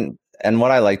the reason, and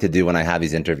what I like to do when I have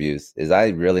these interviews is I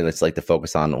really just like to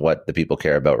focus on what the people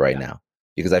care about right now.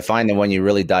 Because I find that when you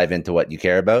really dive into what you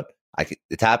care about,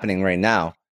 it's happening right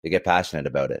now. You get passionate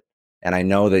about it. And I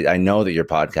know that your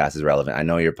podcast is relevant. I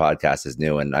know your podcast is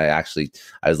new. And I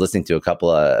was listening to a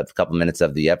couple minutes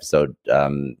of the episode.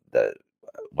 The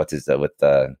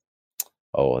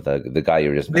guy you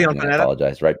were just mentioning. I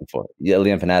apologize. Right before,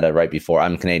 Leon Panetta. Right before,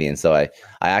 I'm Canadian, so I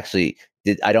actually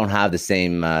did. I don't have the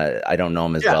same. I don't know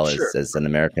him as well as an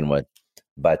American would.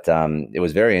 But it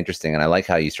was very interesting, and I like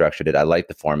how you structured it. I like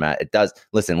the format. It does.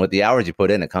 Listen, with the hours you put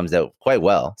in, it comes out quite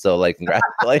well. So, like,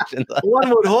 congratulations. One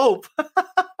would hope.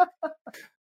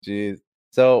 Jeez.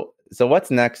 So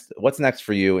what's next? What's next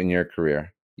for you in your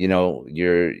career? You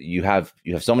have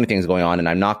so many things going on, and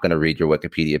I'm not going to read your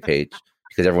Wikipedia page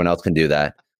because everyone else can do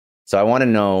that. So I want to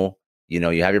know. You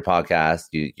have your podcast.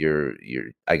 You're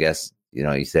I guess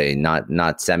you say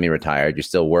not semi-retired. You're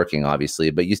still working,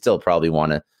 obviously, but you still probably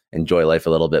want to enjoy life a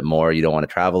little bit more. You don't want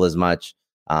to travel as much.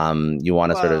 You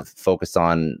want to sort of focus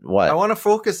on what? I want to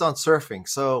focus on surfing.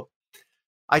 So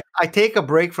I take a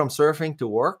break from surfing to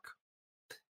work.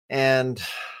 And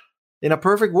in a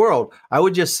perfect world, I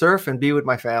would just surf and be with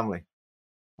my family.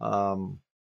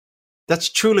 That's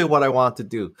truly what I want to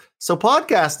do. So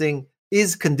podcasting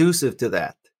is conducive to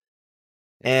that.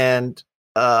 And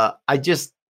I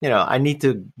just, I need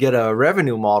to get a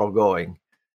revenue model going.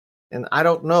 And I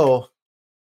don't know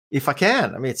if I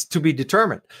can. I mean, it's to be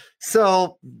determined.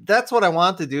 So that's what I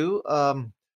want to do.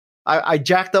 I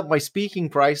jacked up my speaking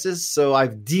prices, so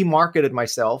I've demarketed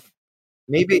myself.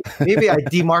 Maybe I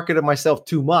demarketed myself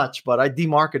too much, but I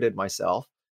demarketed myself.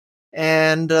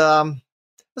 And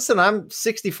listen, I'm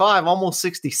 65, almost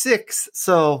 66.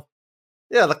 So,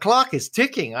 yeah, the clock is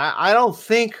ticking. I don't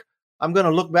think I'm going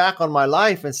to look back on my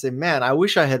life and say, man, I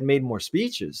wish I had made more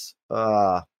speeches.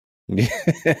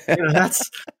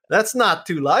 That's not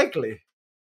too likely.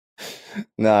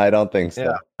 No, I don't think so.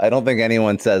 Yeah. I don't think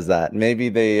anyone says that. Maybe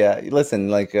they listen.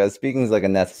 Like speaking is like a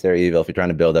necessary evil if you're trying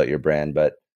to build out your brand.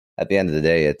 But at the end of the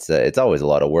day, it's always a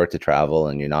lot of work to travel,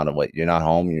 and you're not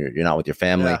home. You're not with your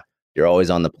family. Yeah. You're always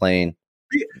on the plane.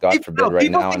 God forbid, right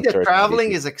people now. People think that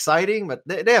traveling is exciting, but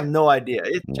they have no idea.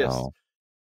 It's just,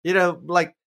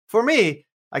 like for me,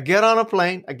 I get on a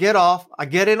plane, I get off, I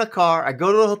get in a car, I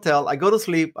go to the hotel, I go to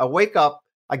sleep, I wake up,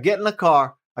 I get in a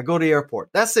car, I go to the airport.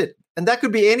 That's it. And that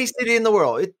could be any city in the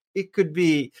world. It could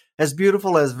be as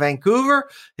beautiful as Vancouver.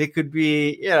 It could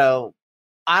be, I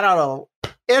don't know,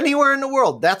 anywhere in the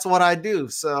world. That's what I do.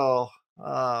 So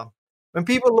when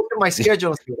people look at my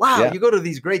schedule and say, wow, you go to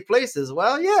these great places.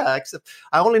 Well, yeah, except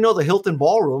I only know the Hilton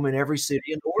Ballroom in every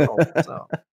city in the world. So.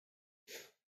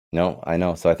 No, I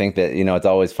know. So I think that, it's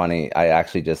always funny. I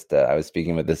actually just, I was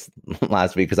speaking with this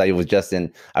last week because I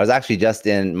was actually just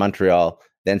in Montreal,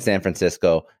 then San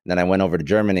Francisco, and then I went over to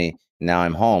Germany. Now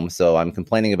I'm home. So I'm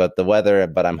complaining about the weather,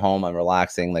 but I'm home. I'm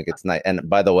relaxing. Like it's nice. And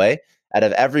by the way, out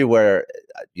of everywhere,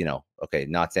 okay,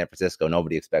 not San Francisco.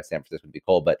 Nobody expects San Francisco to be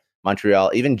cold, but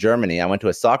Montreal, even Germany. I went to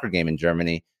a soccer game in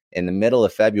Germany in the middle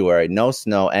of February, no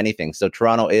snow, anything. So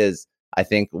Toronto is, I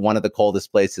think, one of the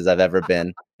coldest places I've ever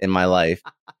been in my life.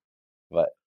 But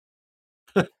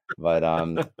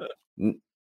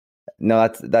no,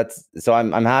 that's so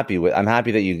I'm happy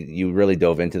that you really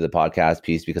dove into the podcast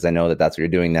piece, because I know that that's what you're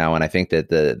doing now. And I think that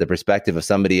the perspective of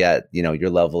somebody at, your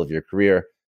level of your career,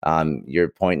 your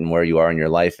point and where you are in your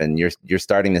life, and you're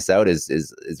starting this out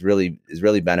is really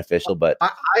beneficial. But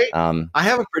I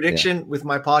have a prediction with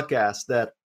my podcast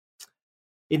that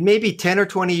it may be 10 or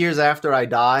 20 years after I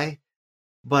die,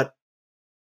 but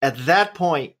at that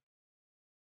point,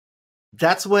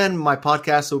 that's when my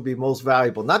podcast will be most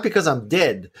valuable. Not because I'm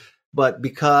dead, but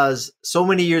because so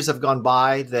many years have gone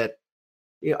by that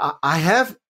I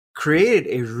have created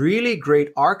a really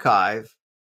great archive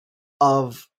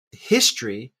of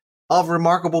history of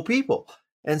remarkable people.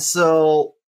 And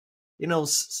so,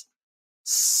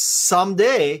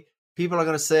 someday people are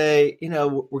going to say,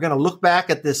 we're going to look back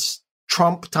at this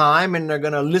Trump time and they're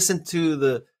going to listen to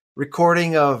the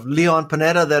recording of Leon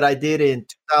Panetta that I did in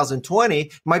 2020,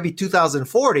 it might be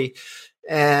 2040,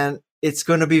 and it's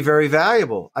going to be very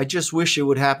valuable. I just wish it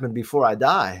would happen before I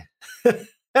die.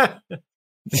 God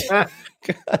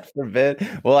forbid.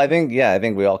 Well, I think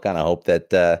we all kind of hope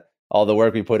that all the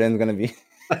work we put in is going to be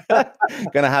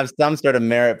going to have some sort of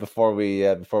merit before we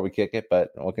kick it.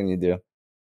 But what can you do?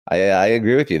 I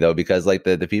agree with you though, because like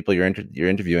the people you're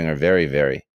interviewing are very,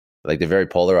 very, like they're very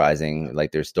polarizing.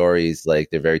 Like their stories, like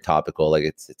they're very topical. Like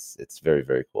it's very,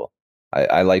 very cool.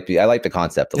 I like the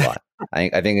concept a lot.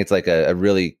 I think it's like a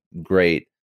really great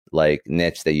like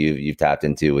niche that you've tapped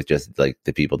into with just like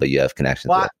the people that you have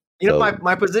connections with.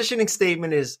 My positioning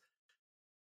statement is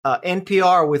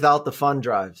NPR without the fun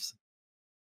drives.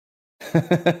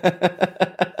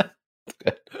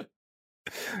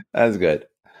 That's good.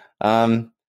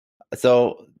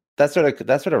 So that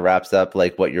sort of wraps up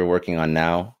like what you're working on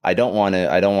now. I don't want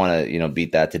to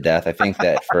beat that to death. I think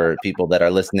that for people that are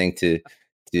listening to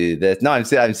this, no, I'm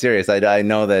serious. I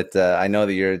know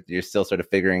that you're still sort of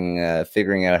figuring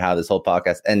out how this whole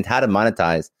podcast and how to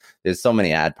monetize. There's so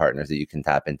many ad partners that you can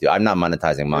tap into. I'm not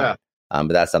monetizing mine, but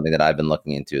that's something that I've been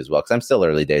looking into as well, because I'm still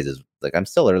early days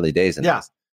in this.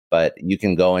 But you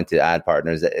can go into ad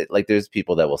partners. Like there's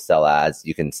people that will sell ads.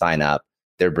 You can sign up.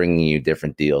 They're bringing you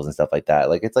different deals and stuff like that.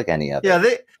 Like it's like any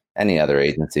other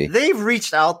agency. They've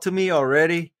reached out to me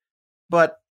already,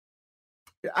 but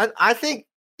I think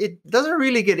it doesn't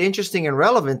really get interesting and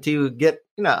relevant to get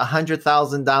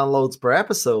 100,000 downloads per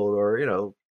episode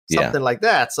or something like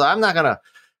that. So I'm not gonna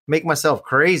make myself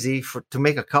crazy to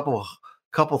make a couple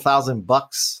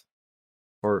 $1,000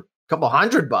 or a couple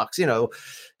 $100.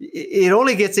 It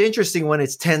only gets interesting when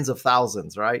it's tens of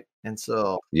thousands, right? And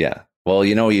so well,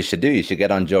 what you should do? You should get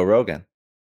on Joe Rogan.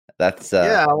 That's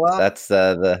that's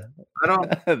the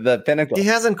the pinnacle. He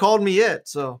hasn't called me yet,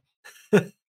 so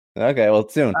okay. Well,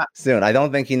 soon. I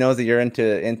don't think he knows that you're into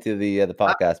the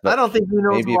podcast. But I don't think he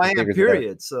knows who I am.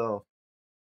 Period. So.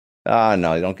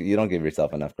 No, you don't give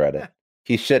yourself enough credit.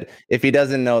 He should. If he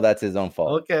doesn't know, that's his own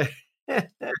fault. Okay.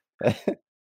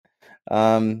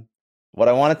 What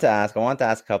I wanted to ask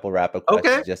a couple wrap-up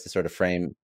questions just to sort of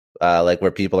frame like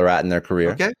where people are at in their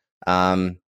career. Okay.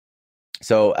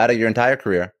 So out of your entire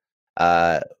career,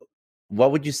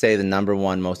 what would you say the number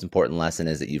one most important lesson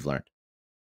is that you've learned?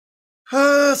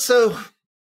 So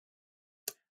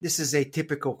this is a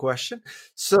typical question.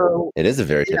 So It is a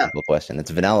very typical question.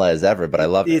 It's vanilla as ever, but I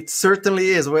love it. It certainly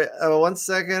is. Wait, 1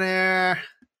 second here.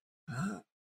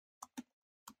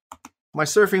 My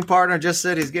surfing partner just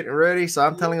said he's getting ready, so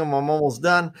I'm telling him I'm almost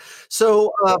done.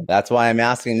 So that's why I'm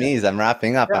asking these. I'm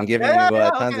wrapping up. I'm giving you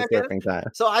tons of surfing time.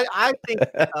 So I think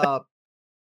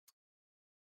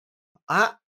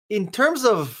in terms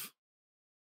of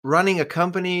running a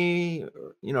company,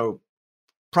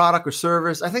 product or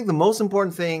service, I think the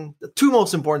two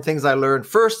most important things I learned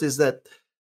first is that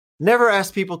never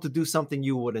ask people to do something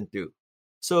you wouldn't do.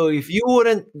 So if you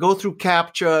wouldn't go through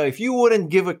CAPTCHA, if you wouldn't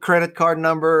give a credit card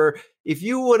number, if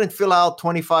you wouldn't fill out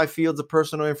 25 fields of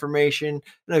personal information,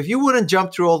 if you wouldn't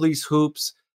jump through all these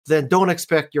hoops, then don't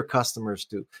expect your customers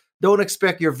to. Don't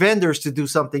expect your vendors to do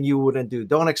something you wouldn't do.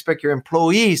 Don't expect your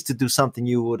employees to do something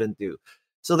you wouldn't do.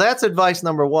 So that's advice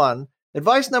number one.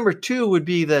 Advice number two would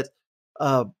be that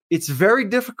it's very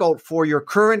difficult for your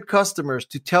current customers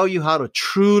to tell you how to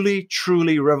truly,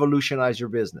 truly revolutionize your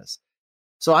business.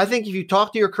 So I think if you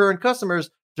talk to your current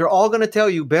customers, they're all going to tell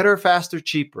you better, faster,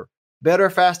 cheaper. Better,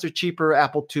 faster, cheaper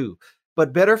Apple II.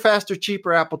 But better, faster,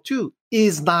 cheaper Apple II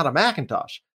is not a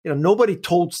Macintosh. Nobody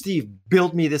told Steve,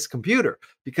 build me this computer,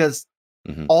 because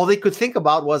all they could think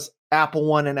about was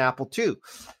Apple I and Apple II.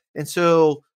 And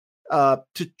so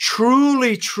to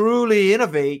truly, truly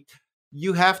innovate,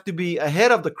 you have to be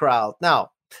ahead of the crowd.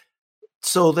 Now,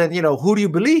 so then, who do you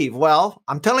believe? Well,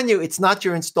 I'm telling you, it's not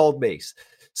your installed base.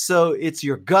 So it's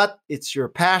your gut, it's your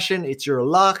passion, it's your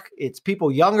luck, it's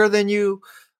people younger than you.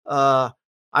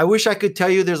 I wish I could tell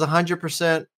you there's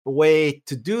 100% way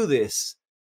to do this,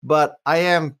 but I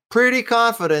am pretty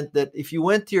confident that if you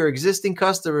went to your existing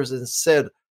customers and said,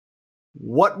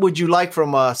 what would you like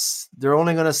from us? They're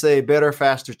only going to say better,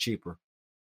 faster, cheaper.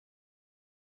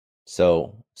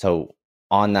 So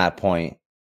on that point,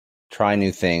 try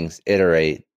new things,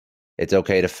 iterate. It's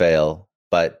okay to fail,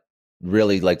 but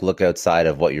really look outside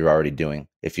of what you're already doing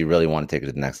if you really want to take it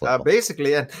to the next level.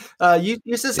 Basically, and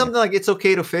you said something like it's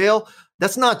okay to fail.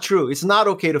 That's not true. It's not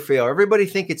okay to fail. Everybody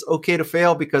think it's okay to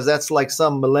fail because that's like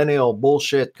some millennial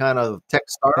bullshit kind of tech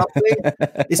startup thing.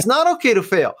 It's not okay to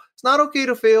fail. It's not okay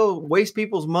to fail, waste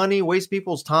people's money, waste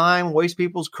people's time, waste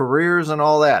people's careers and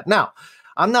all that. Now,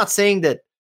 I'm not saying that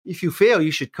if you fail,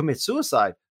 you should commit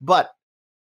suicide, but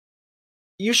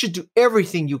you should do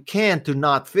everything you can to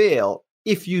not fail.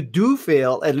 If you do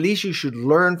fail, at least you should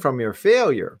learn from your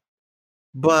failure.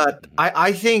 But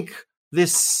I think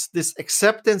this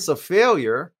acceptance of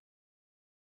failure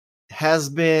has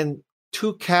been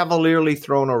too cavalierly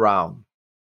thrown around.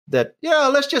 That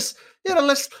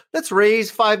let's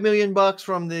raise $5 million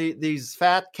from these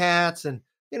fat cats, and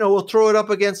we'll throw it up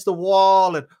against the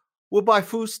wall, and we'll buy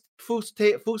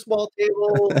foosball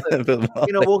tables. And,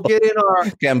 we'll get in our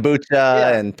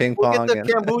kombucha and ping pong. We'll get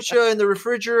the kombucha in the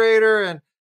refrigerator,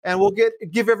 and we'll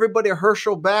give everybody a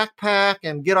Herschel backpack,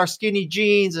 and get our skinny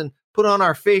jeans, and put on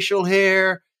our facial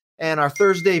hair and our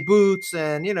Thursday boots,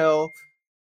 and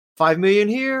 5 million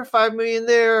here, 5 million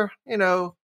there.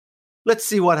 Let's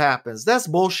see what happens. That's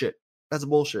bullshit. That's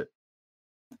bullshit.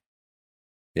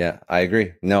 Yeah, I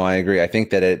agree. No, I agree. I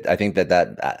think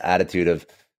that attitude of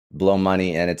blow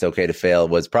money and it's okay to fail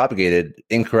was propagated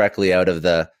incorrectly out of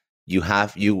the you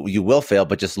will fail,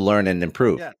 but just learn and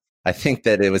improve. Yeah. I think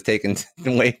that it was taken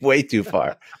way too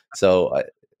far. So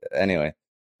anyway,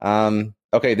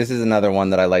 okay, this is another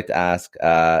one that I like to ask.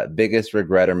 Biggest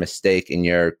regret or mistake in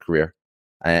your career,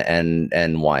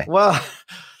 and why? Well,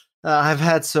 I've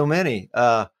had so many.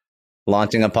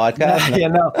 Launching a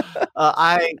podcast?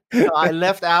 I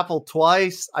left Apple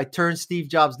twice. I turned Steve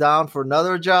Jobs down for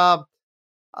another job.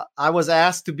 I was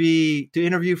asked to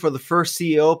interview for the first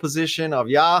CEO position of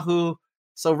Yahoo.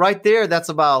 So right there, that's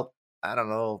about, I don't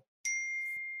know,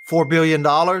 $4 billion.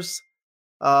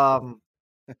 But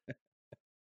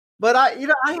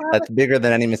that's bigger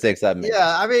than any mistakes I've made.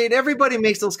 Yeah, I mean, everybody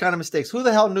makes those kind of mistakes. Who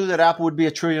the hell knew that Apple would be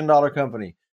 $1 trillion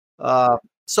company?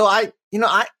 So I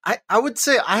would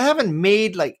say I haven't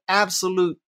made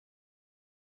absolute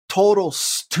total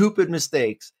stupid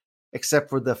mistakes except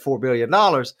for the $4 billion.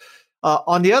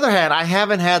 On the other hand, I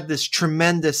haven't had this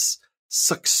tremendous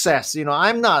success.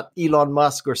 I'm not Elon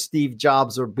Musk or Steve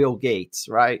Jobs or Bill Gates,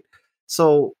 right?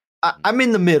 So I'm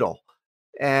in the middle,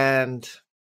 and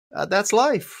that's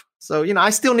life. So, I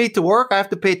still need to work. I have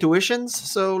to pay tuitions.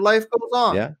 So life goes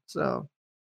on. Yeah. So.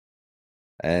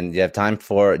 And do you have time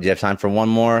for one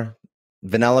more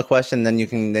vanilla question? Then you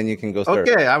can go surf.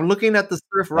 Okay. I'm looking at the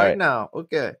surf right now.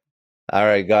 Okay. All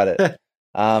right. Got it.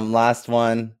 Last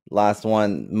one.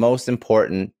 Most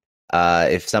important,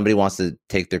 if somebody wants to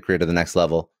take their career to the next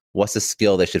level, what's the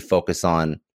skill they should focus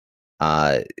on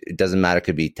It doesn't matter.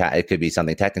 It could be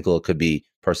something technical. It could be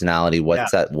personality.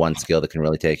 What's that one skill that can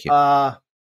really take you?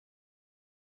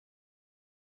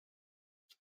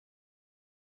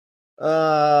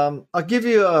 I'll give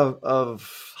you a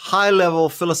high-level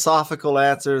philosophical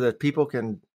answer that people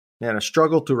can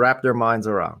struggle to wrap their minds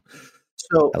around.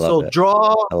 So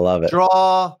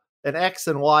draw an X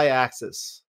and Y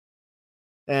axis,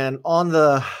 and on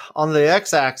the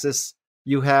X-axis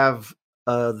you have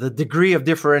the degree of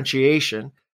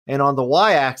differentiation, and on the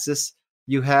Y-axis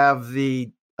you have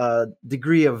the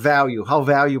degree of value, how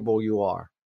valuable you are.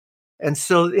 And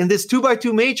so in this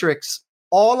 2x2 matrix,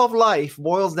 all of life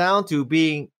boils down to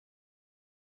being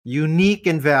unique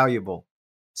and valuable.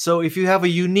 So if you have a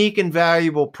unique and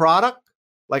valuable product,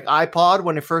 like iPod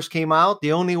when it first came out,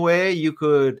 the only way you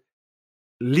could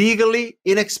legally,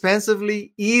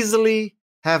 inexpensively, easily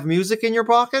have music in your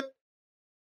pocket,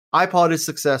 iPod is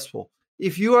successful.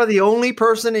 If you are the only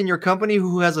person in your company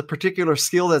who has a particular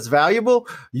skill that's valuable,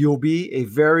 you'll be a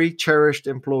very cherished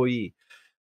employee.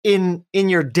 In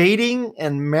your dating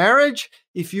and marriage,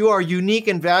 if you are unique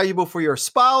and valuable for your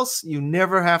spouse, you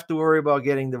never have to worry about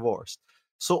getting divorced.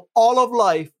 So all of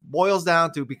life boils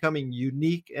down to becoming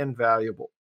unique and valuable.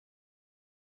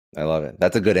 I love it.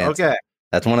 That's a good answer. Okay.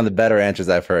 That's one of the better answers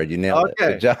I've heard. You nailed it.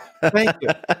 Good job. Thank you.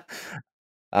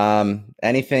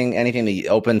 Anything the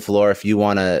open floor if you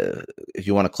want to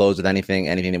close with anything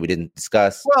that we didn't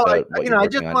discuss. Well, I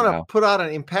just want to put out an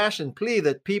impassioned plea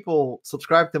that people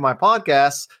subscribe to my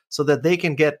podcast so that they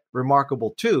can get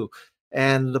Remarkable too.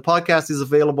 And the podcast is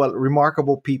available at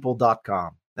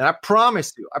remarkablepeople.com. And I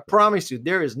promise you,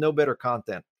 there is no better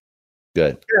content.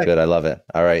 Good. Okay. Good. I love it.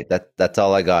 All right. That's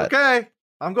all I got. Okay.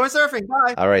 I'm going surfing.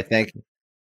 Bye. All right. Thank you.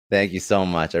 Thank you so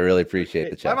much. I really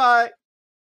appreciate the chat. Bye-bye.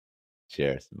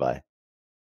 Cheers. Bye.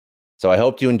 So I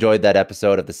hope you enjoyed that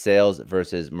episode of the Sales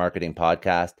versus Marketing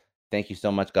podcast. Thank you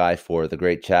so much, Guy, for the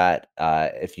great chat.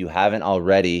 If you haven't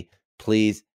already,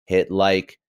 please hit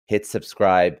like, hit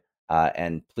subscribe,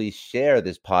 and please share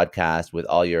this podcast with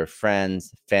all your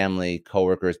friends, family,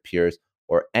 coworkers, peers,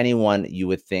 or anyone you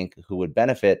would think who would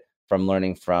benefit from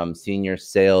learning from senior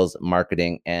sales,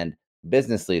 marketing, and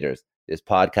business leaders. This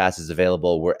podcast is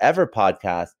available wherever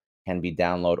podcasts can be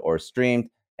downloaded or streamed,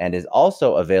 and is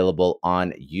also available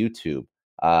on YouTube.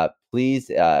 Please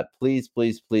leave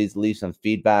some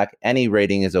feedback. Any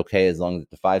rating is okay as long as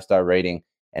it's a 5-star rating.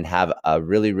 And have a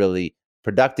really, really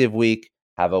productive week.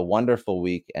 Have a wonderful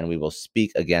week, and we will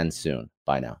speak again soon.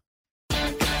 Bye now.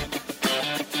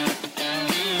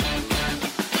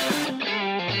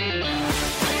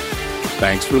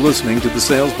 Thanks for listening to the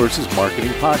Sales versus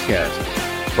Marketing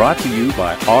podcast, brought to you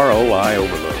by ROI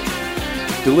Overload.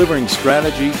 Delivering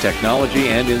strategy, technology,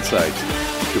 and insights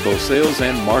to both sales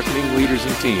and marketing leaders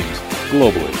and teams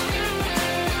globally.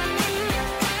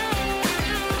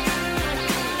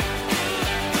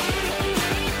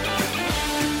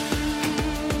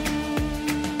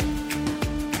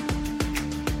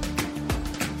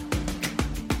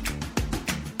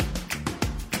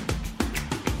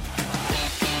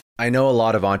 I know a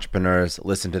lot of entrepreneurs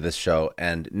listen to this show,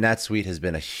 and NetSuite has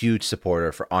been a huge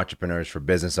supporter for entrepreneurs, for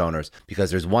business owners, because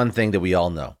there's one thing that we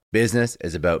all know. Business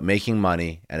is about making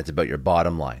money, and it's about your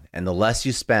bottom line. And the less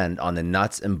you spend on the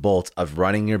nuts and bolts of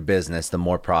running your business, the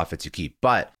more profits you keep.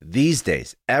 But these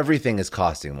days, everything is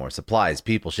costing more. Supplies,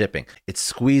 people, shipping. It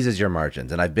squeezes your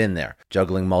margins, and I've been there,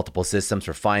 juggling multiple systems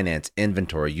for finance,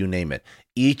 inventory, you name it,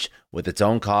 each with its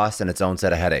own costs and its own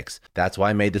set of headaches. That's why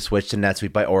I made the switch to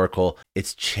NetSuite by Oracle.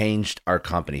 It's changed our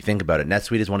company. Think about it.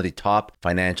 NetSuite is one of the top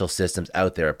financial systems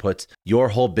out there. It puts your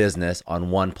whole business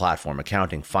on one platform,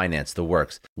 accounting, finance, the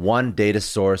works. One data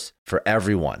source for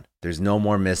everyone. There's no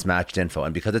more mismatched info.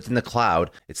 And because it's in the cloud,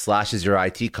 it slashes your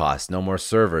IT costs. No more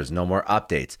servers, no more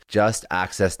updates. Just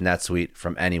access NetSuite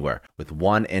from anywhere. With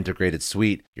one integrated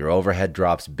suite, your overhead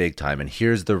drops big time. And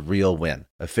here's the real win: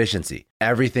 efficiency.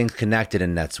 Everything's connected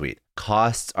in NetSuite.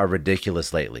 Costs are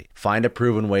ridiculous lately. Find a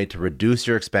proven way to reduce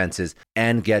your expenses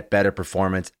and get better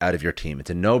performance out of your team. It's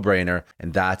a no-brainer,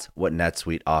 and that's what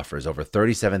NetSuite offers. Over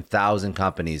 37,000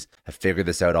 companies have figured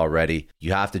this out already.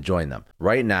 You have to join them.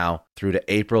 Right now, through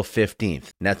to April 15th,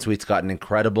 NetSuite's got an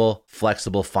incredible,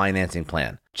 flexible financing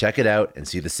plan. Check it out and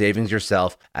see the savings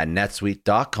yourself at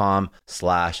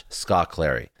netsuite.com/Scott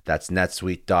Clary. That's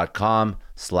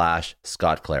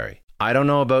netsuite.com/Scott Clary. I don't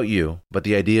know about you, but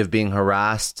the idea of being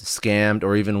harassed, scammed,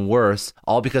 or even worse,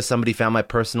 all because somebody found my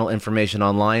personal information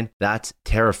online, that's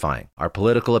terrifying. Our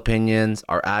political opinions,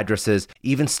 our addresses,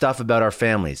 even stuff about our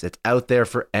families, it's out there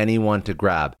for anyone to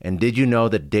grab. And did you know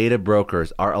that data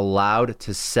brokers are allowed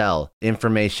to sell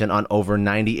information on over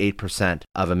 98%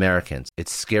 of Americans?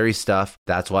 It's scary stuff.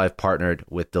 That's why I've partnered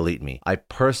with Delete Me. I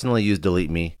personally use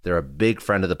Delete Me. They're a big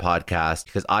friend of the podcast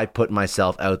because I put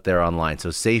myself out there online.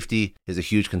 So safety is a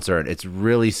huge concern. It's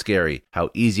really scary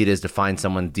how easy it is to find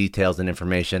someone's details and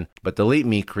information, but Delete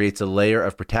Me creates a layer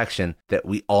of protection that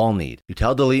we all need. You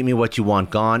tell Delete Me what you want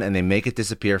gone, and they make it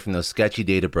disappear from those sketchy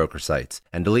data broker sites.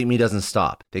 And Delete Me doesn't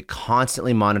stop. They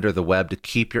constantly monitor the web to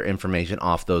keep your information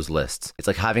off those lists. It's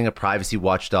like having a privacy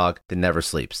watchdog that never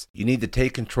sleeps. You need to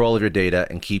take control of your data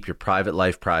and keep your private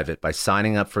life private by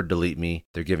signing up for Delete Me.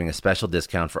 They're giving a special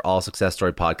discount for all Success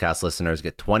Story podcast listeners.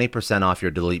 Get 20% off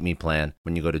your Delete Me plan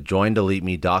when you go to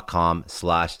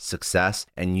joindeleteme.com/success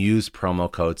and use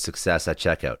promo code success at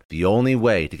checkout. The only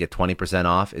way to get 20%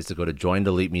 off is to go to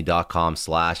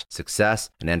joindeleteme.com/success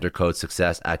and enter code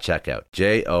success at checkout.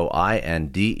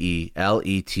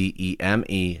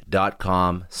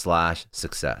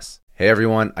 joindeleteme.com/success. Hey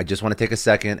everyone, I just want to take a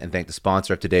second and thank the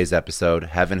sponsor of today's episode,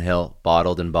 Heaven Hill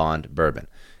Bottled and Bond Bourbon.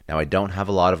 Now, I don't have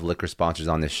a lot of liquor sponsors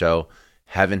on this show.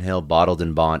 Heaven Hill Bottled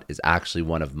and Bond is actually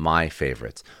one of my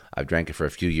favorites. I've drank it for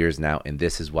a few years now, and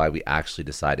this is why we actually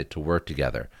decided to work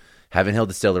together. Heaven Hill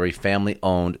Distillery, family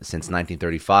owned since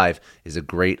 1935, is a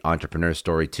great entrepreneur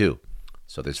story too.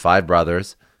 So there's 5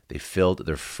 brothers. They filled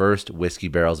their first whiskey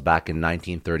barrels back in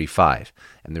 1935,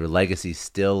 and their legacy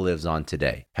still lives on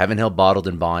today. Heaven Hill Bottled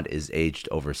and Bond is aged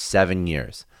over 7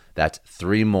 years. That's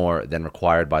 3 more than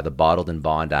required by the Bottled and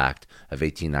Bond Act of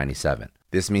 1897.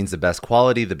 This means the best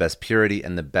quality, the best purity,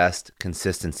 and the best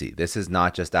consistency. This is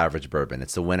not just average bourbon.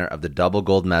 It's the winner of the double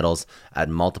gold medals at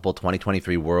multiple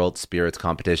 2023 World Spirits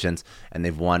competitions, and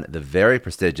they've won the very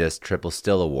prestigious Triple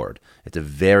Still Award. It's a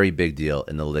very big deal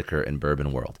in the liquor and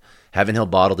bourbon world. Heaven Hill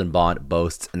Bottled and Bond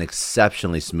boasts an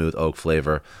exceptionally smooth oak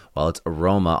flavor, while its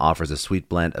aroma offers a sweet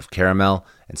blend of caramel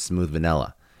and smooth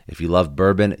vanilla. If you love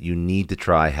bourbon, you need to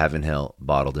try Heaven Hill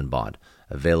Bottled and Bond.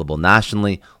 Available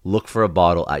nationally, look for a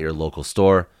bottle at your local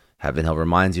store. Heaven Hill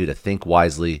reminds you to think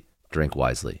wisely, drink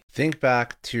wisely. Think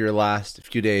back to your last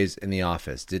few days in the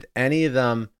office. Did any of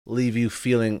them leave you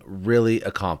feeling really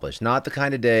accomplished? Not the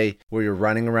kind of day where you're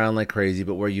running around like crazy,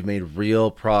 but where you've made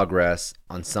real progress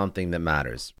on something that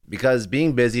matters. Because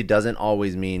being busy doesn't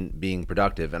always mean being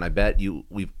productive, and I bet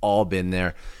we've all been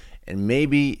there. And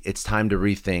maybe it's time to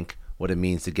rethink what it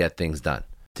means to get things done.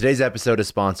 Today's episode is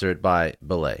sponsored by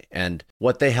Belay, and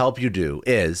what they help you do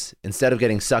is, instead of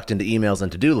getting sucked into emails and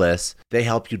to-do lists, they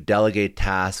help you delegate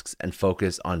tasks and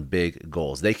focus on big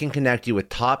goals. They can connect you with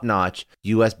top-notch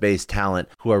US-based talent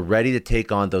who are ready to take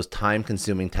on those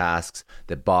time-consuming tasks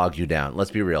that bog you down.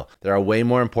 Let's be real. There are way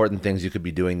more important things you could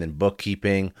be doing than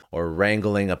bookkeeping or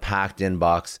wrangling a packed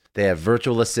inbox. They have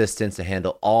virtual assistants to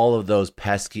handle all of those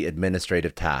pesky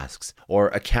administrative tasks, or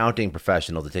accounting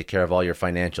professional to take care of all your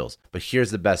financials. But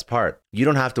here's the best part. You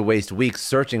don't have to waste weeks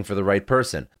searching for the right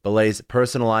person. Belay's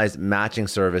personalized matching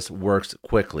service works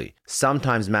quickly,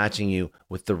 sometimes matching you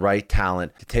with the right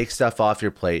talent to take stuff off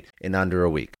your plate in under a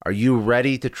week. Are you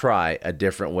ready to try a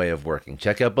different way of working?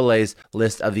 Check out Belay's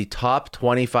list of the top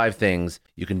 25 things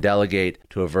you can delegate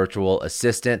to a virtual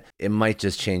assistant. It might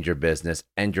just change your business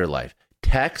and your life.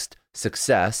 Text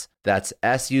SUCCESS, that's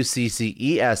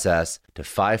SUCCESS, to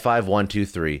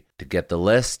 55123 to get the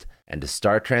list and to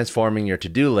start transforming your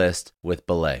to-do list with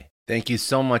Belay. Thank you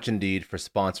so much, Indeed, for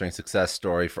sponsoring Success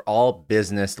Story. For all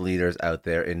business leaders out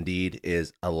there, Indeed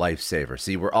is a lifesaver.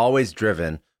 See, we're always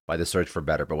driven by the search for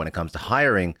better, but when it comes to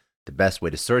hiring, the best way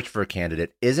to search for a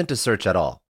candidate isn't to search at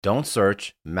all. Don't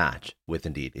search, match with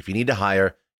Indeed. If you need to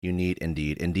hire, you need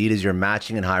Indeed. Indeed is your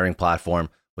matching and hiring platform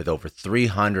with over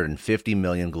 350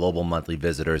 million global monthly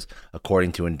visitors,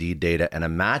 according to Indeed data, and a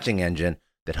matching engine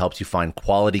that helps you find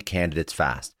quality candidates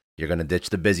fast. You're going to ditch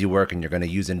the busy work and you're going to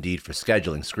use Indeed for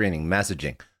scheduling, screening,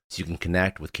 messaging, so you can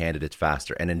connect with candidates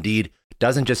faster. And Indeed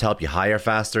doesn't just help you hire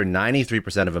faster.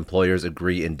 93% of employers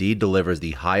agree Indeed delivers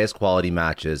the highest quality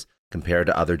matches compared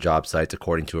to other job sites,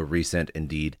 according to a recent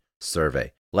Indeed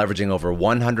survey. Leveraging over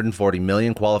 140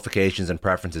 million qualifications and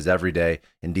preferences every day,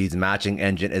 Indeed's matching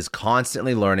engine is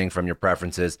constantly learning from your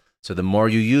preferences, so the more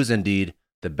you use Indeed,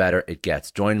 the better it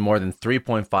gets. Join more than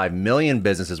 3.5 million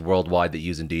businesses worldwide that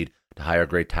use Indeed to hire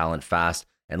great talent fast.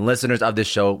 And listeners of this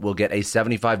show will get a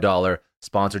 $75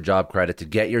 sponsored job credit to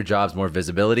get your jobs more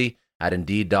visibility at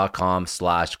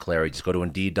Indeed.com/Clary. Just go to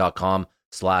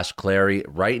Indeed.com/Clary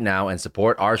right now and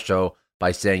support our show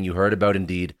by saying you heard about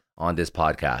Indeed on this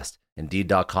podcast.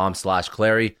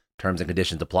 Indeed.com/Clary. Terms and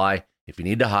conditions apply. If you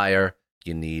need to hire,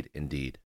 you need Indeed.